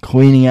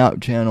cleaning out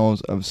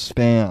channels of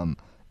spam.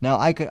 Now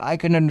I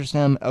could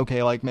understand.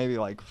 Okay, like maybe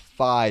like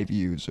 5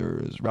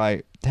 users,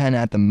 right? 10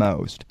 at the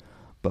most.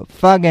 But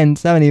fucking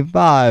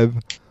 75.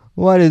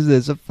 What is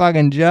this, a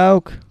fucking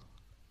joke?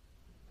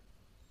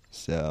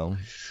 So.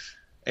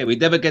 Hey, we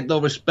never get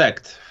no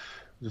respect.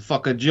 It's a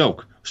fucking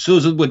joke.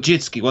 Susan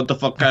Wojcicki, what the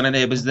fuck kind of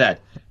name is that?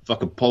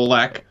 Fucking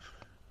Polak.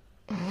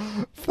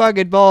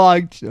 Fucking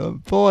Polak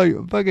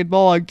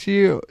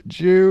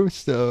Jew.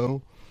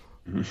 So.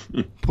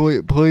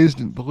 please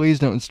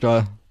don't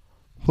strike.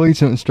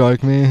 Please don't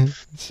strike me.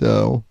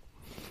 So.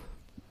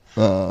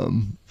 Yeah.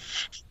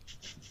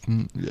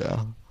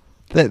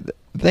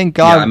 Thank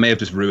God. Yeah, I may have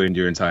just ruined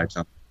your entire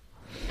channel.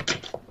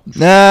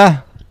 Nah.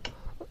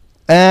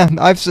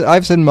 I've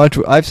said much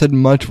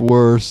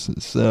worse.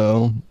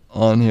 So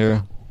on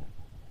here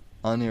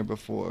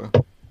before.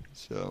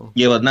 So.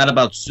 Yeah, but not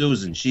about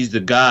Susan. She's the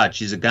god.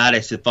 She's a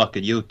goddess of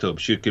fucking YouTube.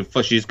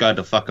 She's got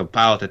the fucking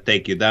power to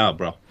take you down,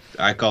 bro.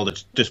 I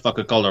just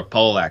fucking call her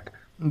Polak.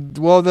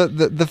 Well,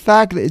 the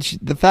fact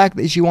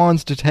that she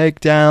wants to take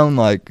down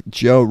like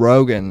Joe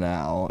Rogan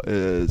now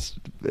that's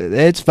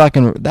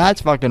fucking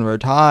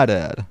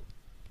retarded.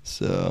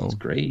 So. It's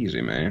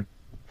crazy, man.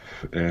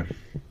 Yeah.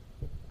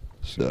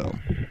 So.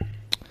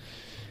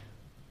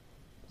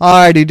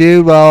 Alrighty,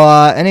 dude.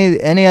 Well,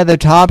 any other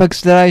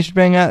topics that I should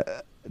bring up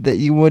that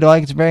you would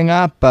like to bring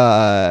up?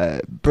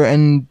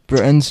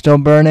 Britain's still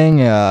burning.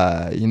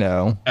 You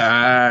know.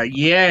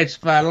 Yeah, it's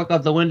fine. I look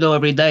out the window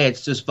every day.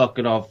 It's just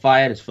fucking on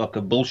fire. It's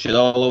fucking bullshit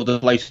all over the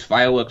place.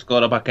 Fireworks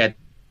going up. I can't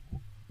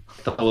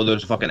thought there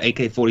was a fucking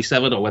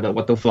AK-47 or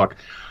what the fuck.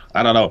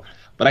 I don't know.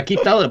 But I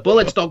keep telling her,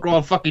 bullets don't grow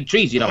on fucking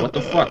trees, what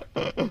the fuck.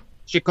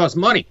 Shit costs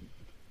money.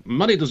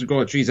 Money doesn't grow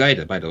on trees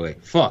either, by the way.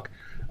 Fuck.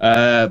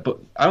 But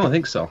I don't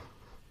think so.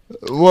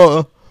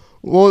 Well,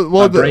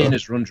 My brain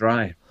is run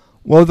dry.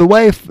 Well, the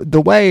way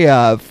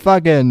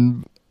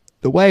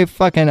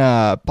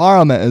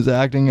Parliament is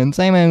acting, and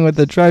same thing with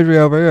the Treasury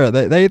over here.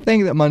 They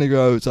think that money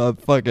grows on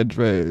fucking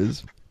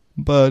trees,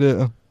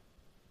 but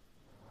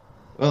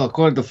well,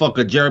 according to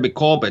fucking Jeremy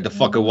Corbyn, the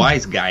fucking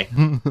wise guy,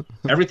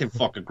 everything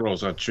fucking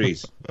grows on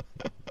trees.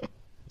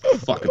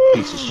 Fucking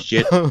piece of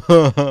shit.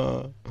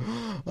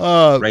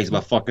 Raise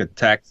my fucking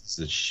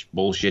taxes,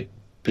 bullshit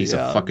piece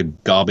of fucking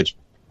garbage.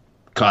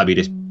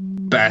 Communist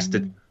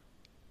bastard.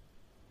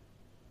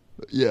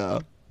 Yeah.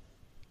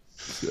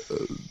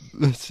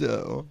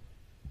 So.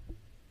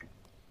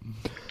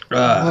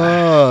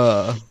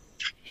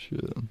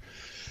 Shit.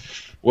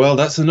 Well,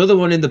 that's another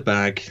one in the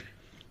bag.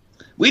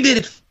 We did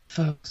it,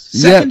 folks.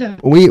 We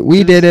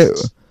did it.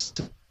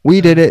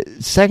 We did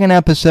it. Second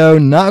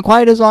episode, not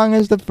quite as long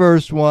as the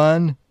first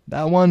one.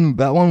 That one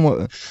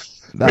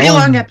was pretty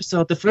long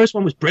episode. The first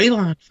one was pretty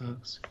long,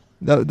 folks.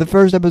 The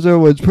first episode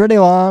was pretty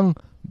long,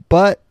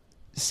 but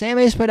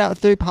Sammy's put out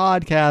 3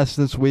 podcasts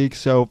this week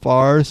so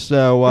far.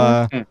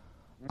 So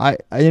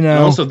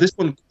Also, this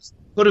one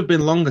could have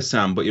been longer,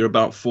 Sam, but you're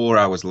about 4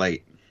 hours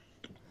late.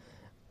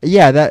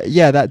 Yeah,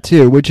 that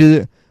too. Which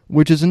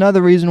is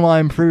another reason why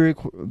I'm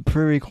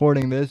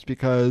pre-recording this,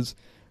 because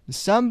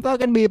some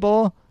fucking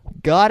people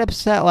got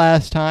upset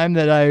last time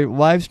that I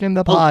live streamed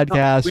the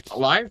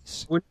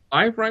podcast. We're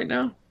live right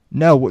now?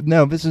 No.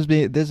 This is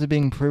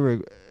being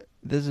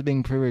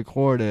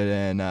pre-recorded,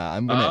 and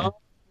I'm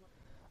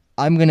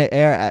gonna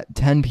air at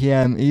 10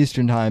 p.m.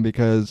 Eastern time,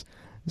 because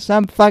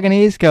some fucking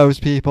East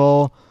Coast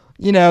people,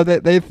 they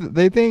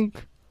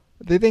think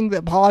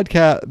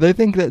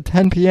that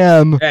 10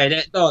 p.m.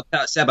 Hey, no,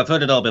 Sam, I've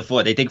heard it all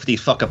before. They think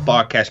these fucking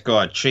podcasts go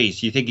on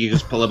trees. You think you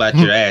just pull them out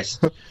your ass?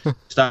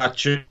 It's not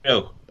true.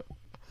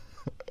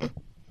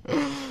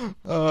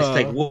 It's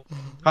like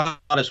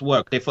hardest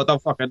work. They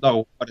don't fucking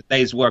know what a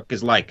day's work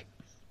is like.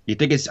 You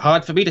think it's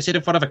hard for me to sit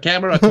in front of a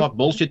camera and talk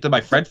bullshit to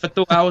my friend for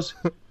 2 hours?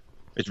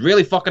 It's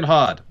really fucking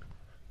hard.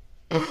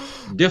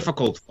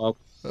 Difficult, folks.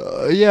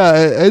 Yeah,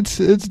 it's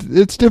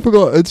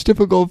difficult. It's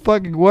difficult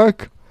fucking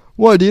work.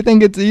 What, do you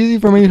think it's easy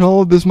for me to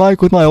hold this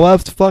mic with my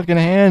left fucking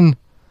hand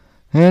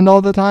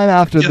all the time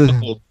after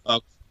difficult,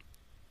 folks.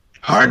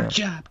 Hard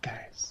job,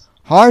 guys.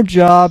 Hard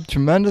job,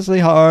 tremendously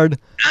hard.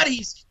 Not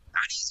easy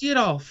at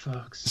all,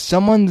 folks.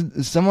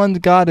 Someone's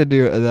got to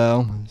do it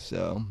though.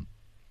 So,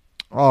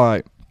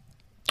 all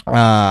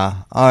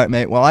right,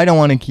 mate. Well, I don't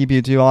want to keep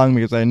you too long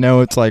because I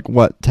know it's like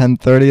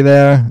 10:30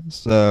 there.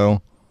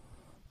 So,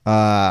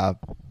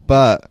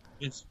 but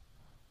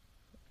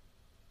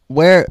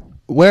where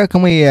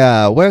can we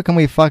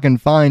fucking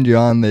find you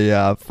on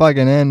the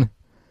fucking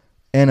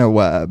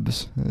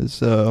interwebs?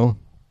 So.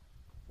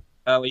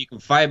 Well, you can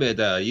find it.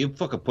 You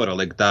fucking put a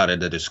link down in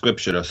the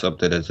description or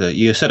something.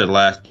 You said it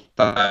last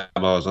time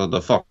I was on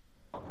the fucking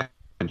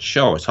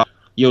show. It's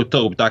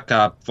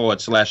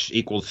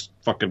youtube.com/equals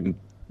fucking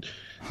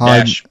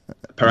dash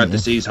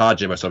parentheses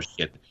Hodgem or some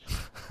shit.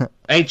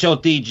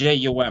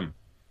 HODJUM.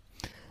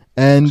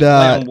 And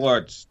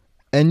words.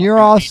 And you're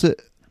also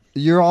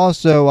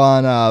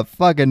on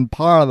fucking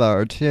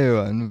Parler too,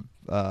 and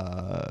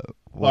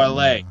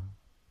Parlay.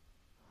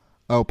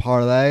 Oh,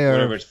 Parlay or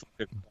whatever it's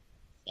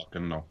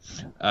fucking no.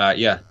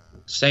 Yeah,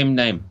 same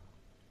name.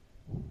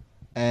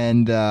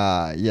 And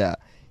yeah,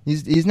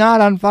 he's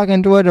not on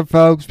fucking Twitter,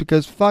 folks,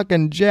 because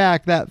fucking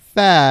Jack, that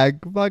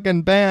fag,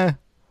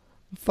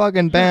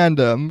 fucking banned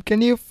him.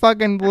 Can you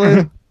fucking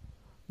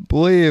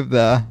believe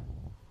that?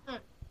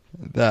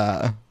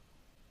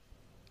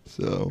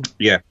 So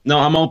yeah, no,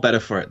 I'm all better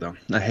for it though.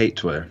 I hate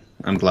Twitter.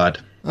 I'm glad.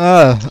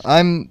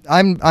 I'm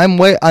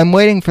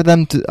waiting for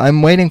them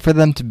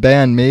to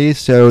ban me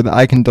so that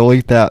I can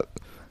delete that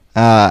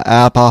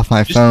app off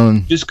my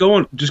phone. Just go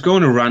on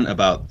a rant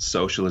about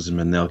socialism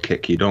and they'll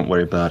kick you. Don't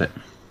worry about it.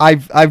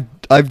 I've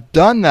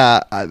done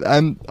that.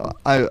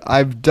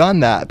 I've done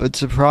that, but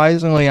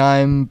surprisingly,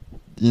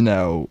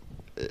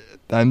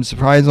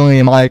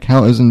 surprisingly my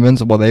account is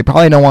invincible. They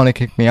probably don't want to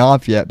kick me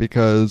off yet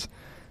because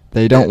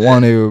they don't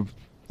want to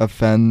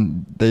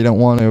offend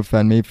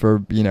me for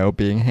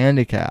being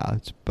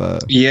handicapped.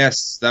 But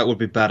yes, that would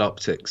be bad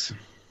optics.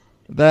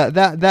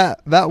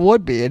 That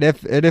would be, and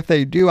if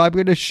they do, I'm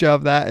gonna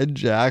shove that in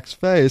Jack's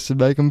face and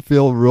make him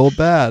feel real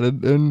bad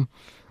and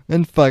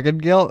fucking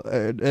guilt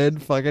him,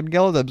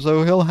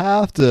 so he'll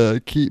have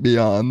to keep me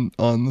on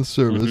the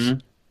service. Mm-hmm.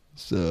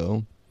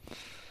 So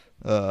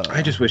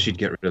I just wish he'd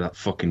get rid of that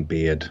fucking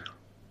beard.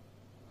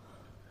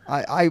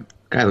 Guy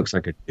looks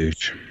like a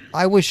douche.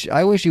 I wish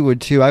he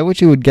would too. I wish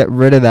he would get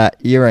rid of that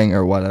earring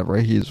or whatever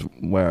he's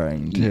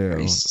wearing too.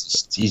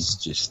 He's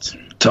just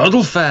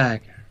total fag.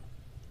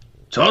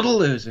 Total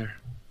loser.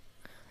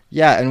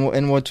 Yeah,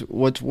 and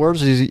what's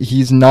worse is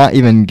he's not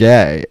even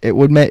gay. It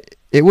would be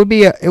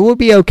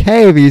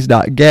okay if he's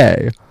not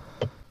gay,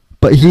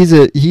 But he's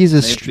a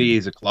Maybe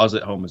he's a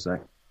closet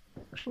homosexual.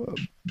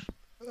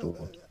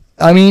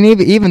 I mean,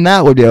 even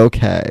that would be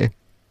okay.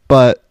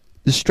 But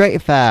the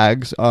straight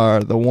fags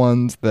are the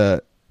ones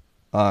that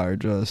are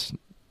just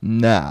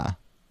nah.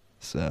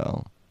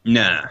 So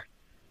Nah.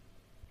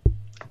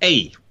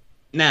 Hey,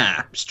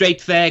 nah. Straight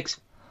fags.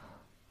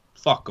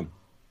 Fuck them.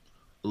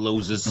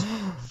 Losers.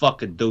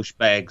 Fucking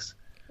douchebags.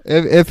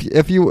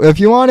 if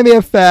you want to be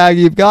a fag,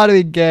 you've got to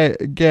be gay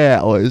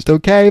at least,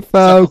 okay,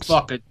 folks?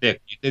 Suck a fucking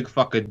dick. You think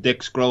fucking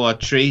dicks grow on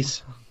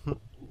trees?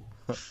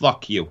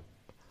 Fuck you.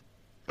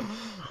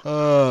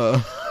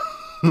 That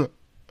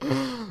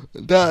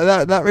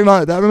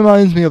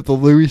reminds me of the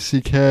Louis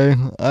C.K.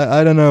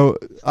 I don't know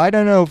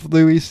if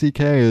Louis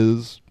C.K.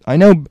 is. I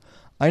know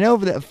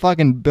that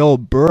fucking Bill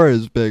Burr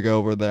is big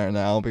over there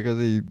now because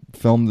he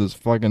filmed his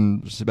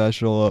fucking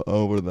special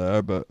over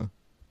there, but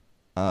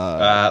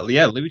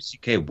yeah, Louis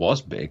C.K.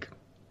 was big,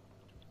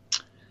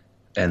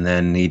 and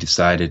then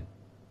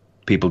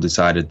people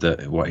decided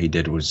that what he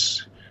did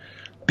was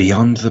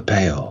beyond the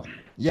pale.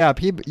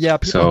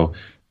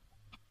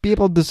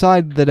 People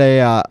decided that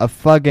a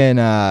fucking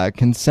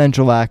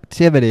consensual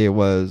activity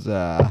was,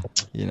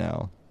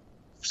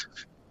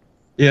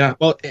 Yeah,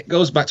 well, it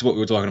goes back to what we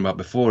were talking about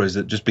before, is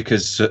that just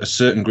because a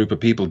certain group of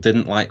people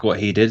didn't like what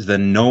he did,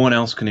 then no one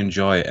else can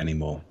enjoy it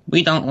anymore.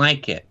 We don't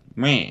like it.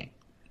 Meh.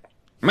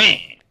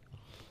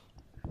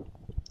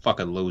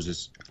 Fucking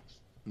losers.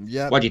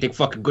 Yeah. What, do you think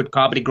fucking good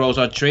comedy grows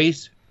on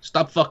trees?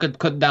 Stop fucking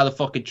cutting down the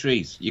fucking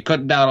trees. You're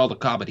cutting down all the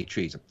comedy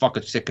trees. I'm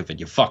fucking sick of it,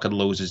 you fucking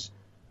losers.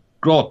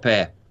 Grow a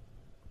pair.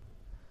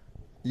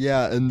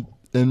 Yeah,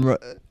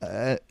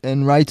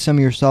 and write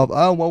some yourself.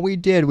 Oh, well, we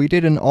did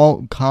an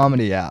alt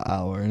comedy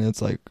hour, and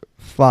it's like,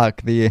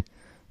 fuck, the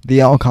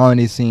alt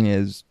comedy scene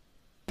is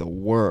the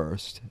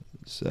worst.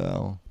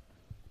 So.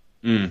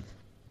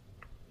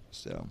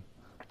 So.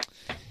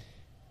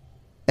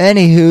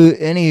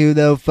 Anywho,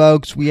 though,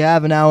 folks, we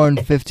have an hour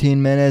and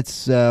 15 minutes,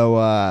 so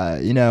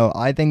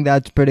I think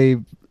that's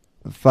pretty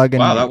fucking.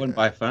 Wow, that went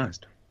by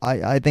fast.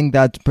 I think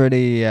that's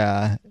pretty,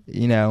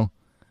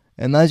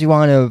 unless you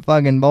want to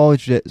fucking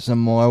bullshit some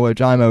more,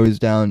 which I'm always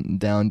down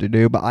to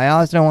do. But I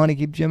also don't want to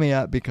keep Jimmy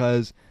up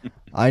because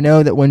I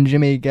know that when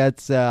Jimmy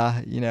gets,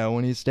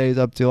 when he stays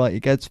up too late, he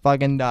gets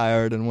fucking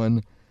tired. And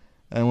when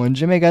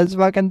Jimmy gets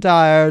fucking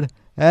tired,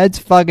 it's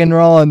fucking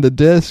rolling the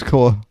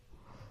Discord.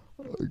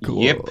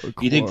 Yep.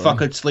 You think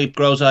fucking sleep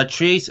grows on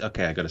trees?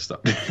 Okay, I gotta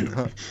stop.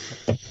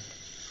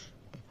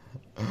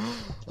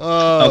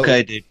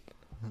 Okay, dude.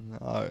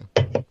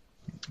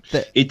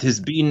 It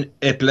has been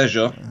a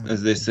pleasure,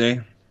 as they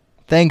say.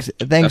 Thanks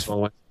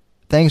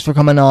for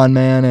coming on,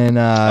 man.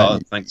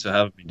 And thanks for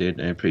having me, dude.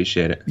 I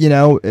appreciate it.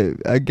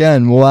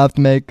 Again, we'll have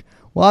to make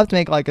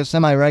like a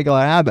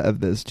semi-regular habit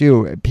of this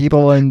too.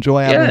 People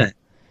enjoy.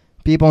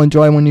 People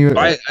enjoy when you.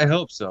 I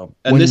hope so.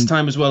 And this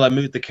time as well, I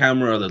moved the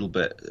camera a little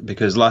bit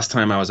because last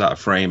time I was out of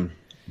frame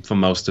for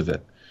most of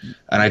it,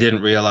 and I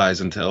didn't realize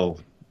until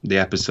the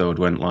episode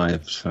went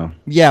live. So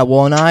yeah,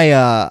 well, and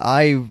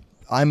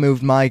I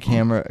moved my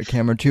camera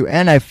too,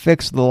 and I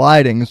fixed the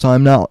lighting, so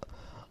I'm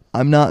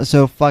not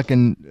so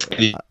fucking.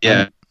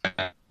 Yeah.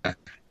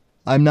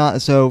 I'm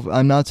not so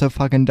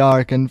fucking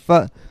dark and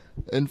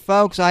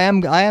folks, I am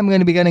going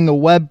to be getting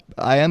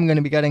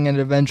an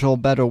eventual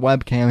better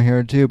webcam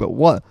here too. But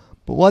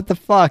what the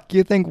fuck?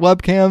 You think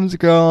webcams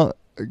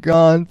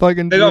gone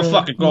fucking? They don't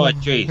fucking grow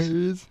on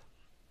trees.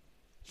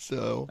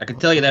 So I can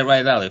tell you that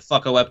right now. They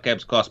fucking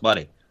webcams cost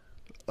money.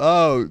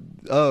 Oh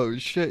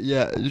shit,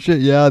 yeah,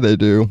 they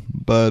do.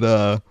 But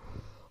all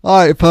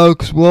right,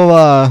 folks.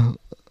 Well,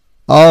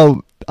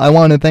 I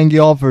want to thank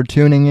you all for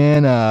tuning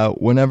in.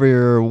 Whenever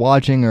you're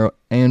watching or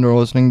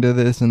listening to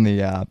this in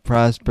the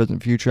past,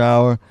 present, future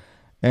hour,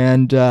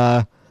 and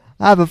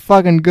have a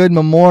fucking good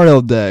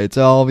Memorial Day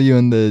to all of you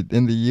in the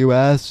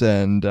U.S.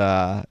 and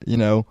to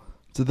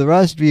the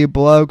rest of you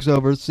blokes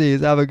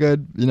overseas. Have a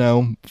good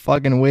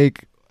fucking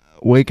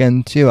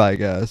weekend too, I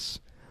guess.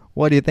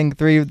 What do you think?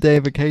 3-day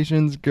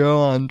vacations grow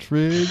on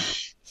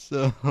trees?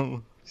 So.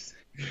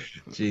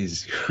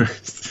 Jesus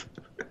Christ.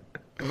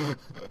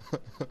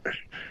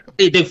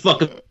 Hey, they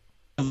fucking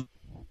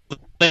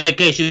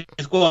vacations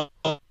go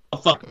on.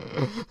 Fuck.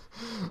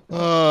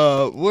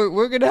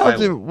 We're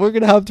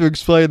gonna have to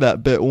explain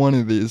that bit one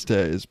of these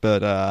days.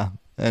 But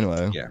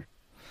anyway. Yeah.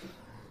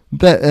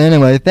 But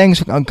anyway, thanks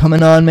for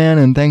coming on, man,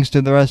 and thanks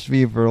to the rest of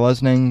you for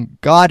listening.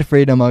 God,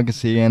 freedom,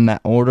 democracy in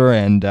that order,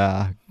 and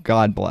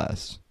God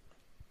bless.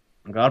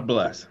 God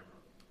bless.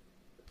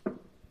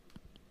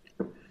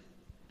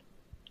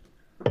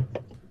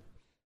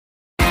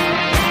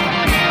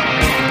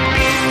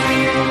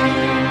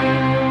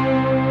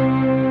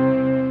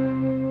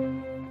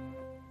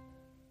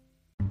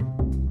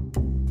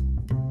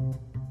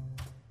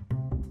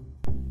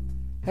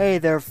 Hey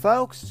there,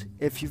 folks.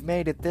 If you've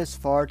made it this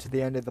far to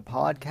the end of the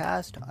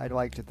podcast, I'd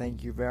like to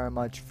thank you very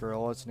much for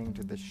listening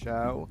to the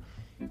show.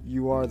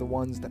 You are the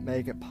ones that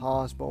make it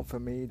possible for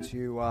me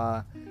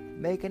to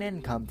make an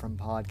income from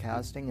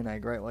podcasting, and I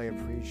greatly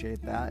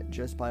appreciate that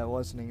just by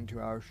listening to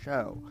our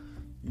show.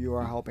 you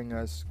are helping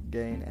us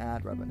gain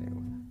ad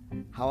revenue.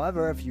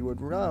 However, if you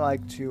would really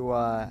like to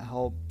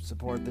help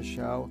support the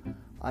show,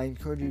 I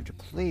encourage you to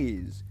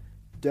please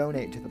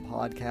donate to the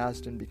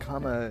podcast and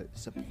become a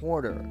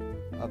supporter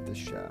of the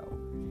show.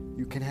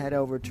 You can head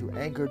over to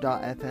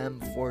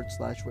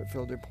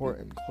anchor.fm/Whitfield Report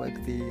and click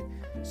the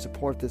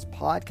support this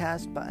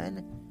podcast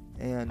button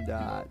and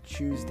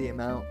choose the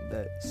amount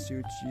that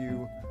suits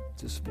you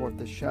to support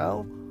the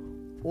show.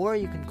 Or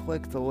you can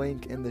click the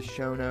link in the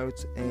show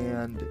notes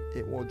and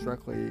it will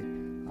directly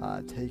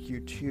take you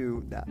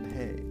to that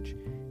page.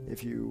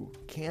 If you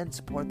can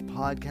support the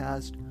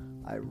podcast,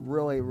 I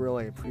really,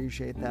 really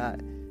appreciate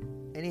that.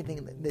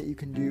 Anything that you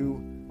can do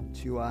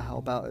to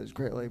help out is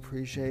greatly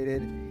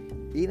appreciated.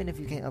 Even if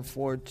you can't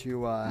afford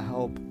to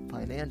help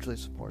financially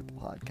support the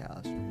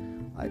podcast,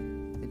 I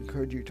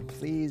encourage you to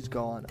please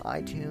go on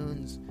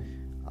iTunes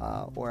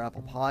or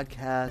Apple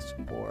Podcasts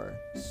or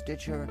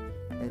Stitcher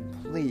and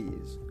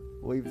please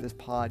leave this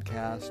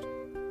podcast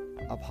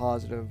a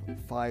positive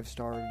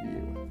 5-star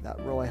review. That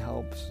really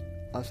helps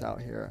us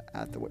out here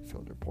at the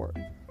Whitfield Report.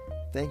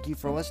 Thank you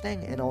for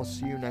listening, and I'll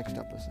see you next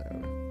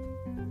episode.